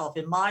yourself,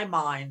 in my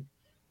mind,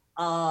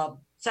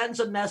 sends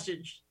a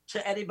message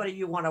to anybody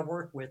you want to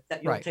work with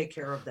that you'll take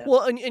care of them.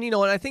 Well, and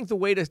I think the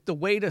way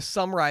to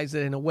summarize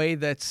it in a way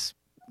that's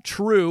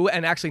true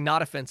and actually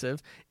not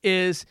offensive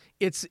is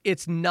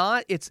it's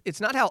not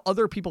how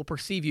other people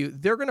perceive you.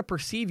 They're going to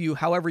perceive you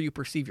however you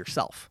perceive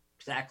yourself.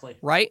 Exactly.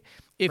 Right?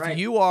 If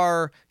you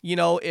are,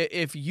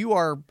 if you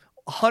are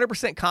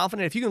 100%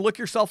 confident, if you can look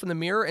yourself in the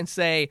mirror and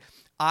say,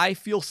 I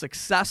feel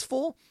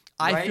successful,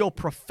 I feel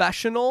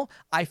professional,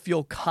 I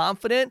feel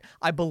confident,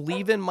 I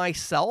believe in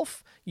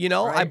myself,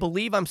 I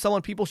believe I'm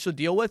someone people should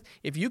deal with.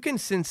 If you can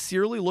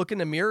sincerely look in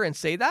the mirror and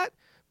say that,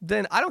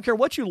 then I don't care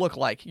what you look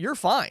like, you're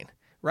fine.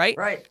 Right?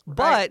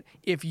 But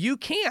if you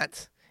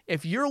can't,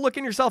 if you're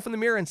looking yourself in the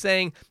mirror and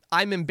saying,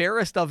 I'm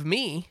embarrassed of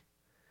me,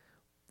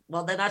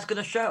 well, then that's going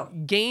to show.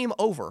 Game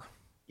over.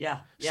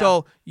 Yeah.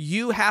 So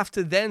you have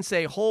to then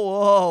say,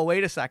 oh,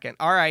 wait a second.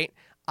 All right.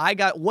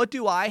 What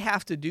do I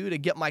have to do to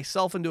get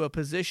myself into a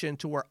position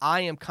to where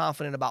I am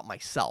confident about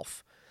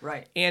myself?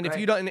 Right. And if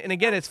you don't, and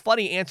again, it's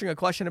funny answering a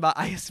question about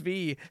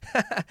ISV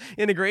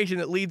integration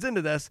that leads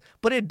into this,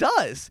 but it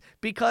does,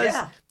 because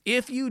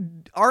if you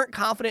aren't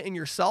confident in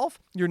yourself,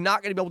 you're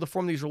not going to be able to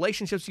form these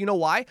relationships. You know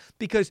why?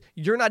 Because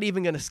you're not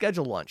even going to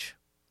schedule lunch.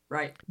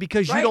 Right.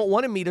 Because you don't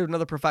want to meet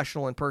another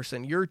professional in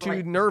person. You're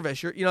too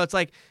nervous. It's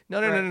like,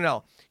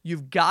 no.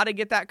 You've got to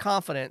get that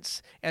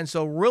confidence. And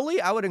so really,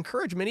 I would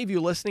encourage many of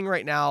you listening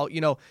right now,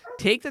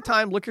 take the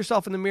time, look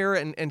yourself in the mirror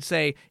and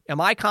say,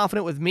 am I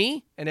confident with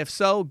me? And if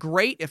so,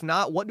 great. If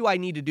not, what do I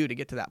need to do to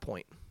get to that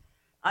point?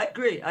 I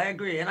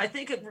agree. And I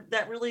think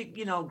that really,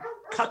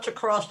 cuts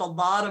across a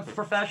lot of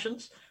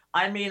professions.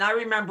 I mean, I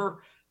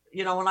remember,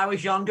 when I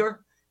was younger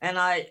and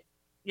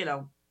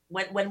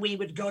when we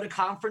would go to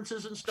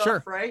conferences and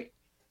stuff, right?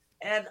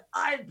 And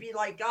I'd be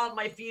like on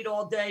my feet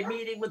all day,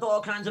 meeting with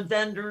all kinds of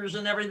vendors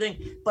and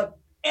everything. But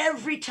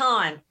every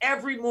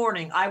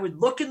morning, I would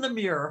look in the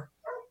mirror,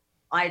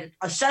 I'd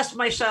assess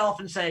myself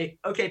and say,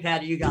 okay,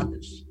 Patty, you got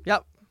this.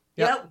 Yep.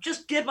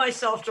 Just give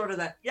myself sort of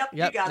that. You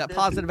got that this.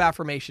 Positive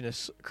affirmation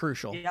is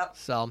crucial.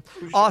 So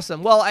crucial.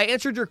 Awesome. Well, I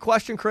answered your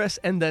question, Chris,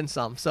 and then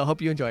some. So hope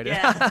you enjoyed it.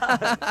 Yeah.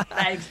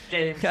 Thanks,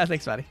 James. Yeah,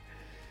 thanks, Patty.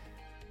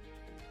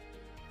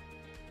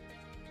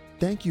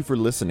 Thank you for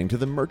listening to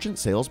the Merchant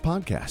Sales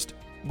Podcast.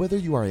 Whether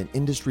you are an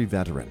industry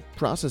veteran,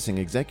 processing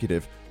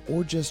executive,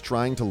 or just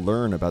trying to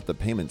learn about the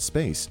payment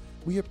space,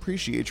 we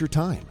appreciate your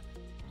time.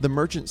 The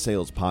Merchant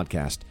Sales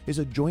Podcast is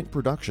a joint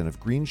production of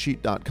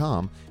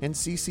Greensheet.com and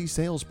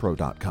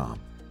ccsalespro.com,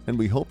 and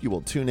we hope you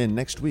will tune in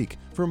next week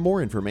for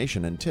more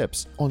information and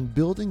tips on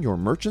building your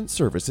merchant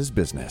services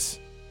business.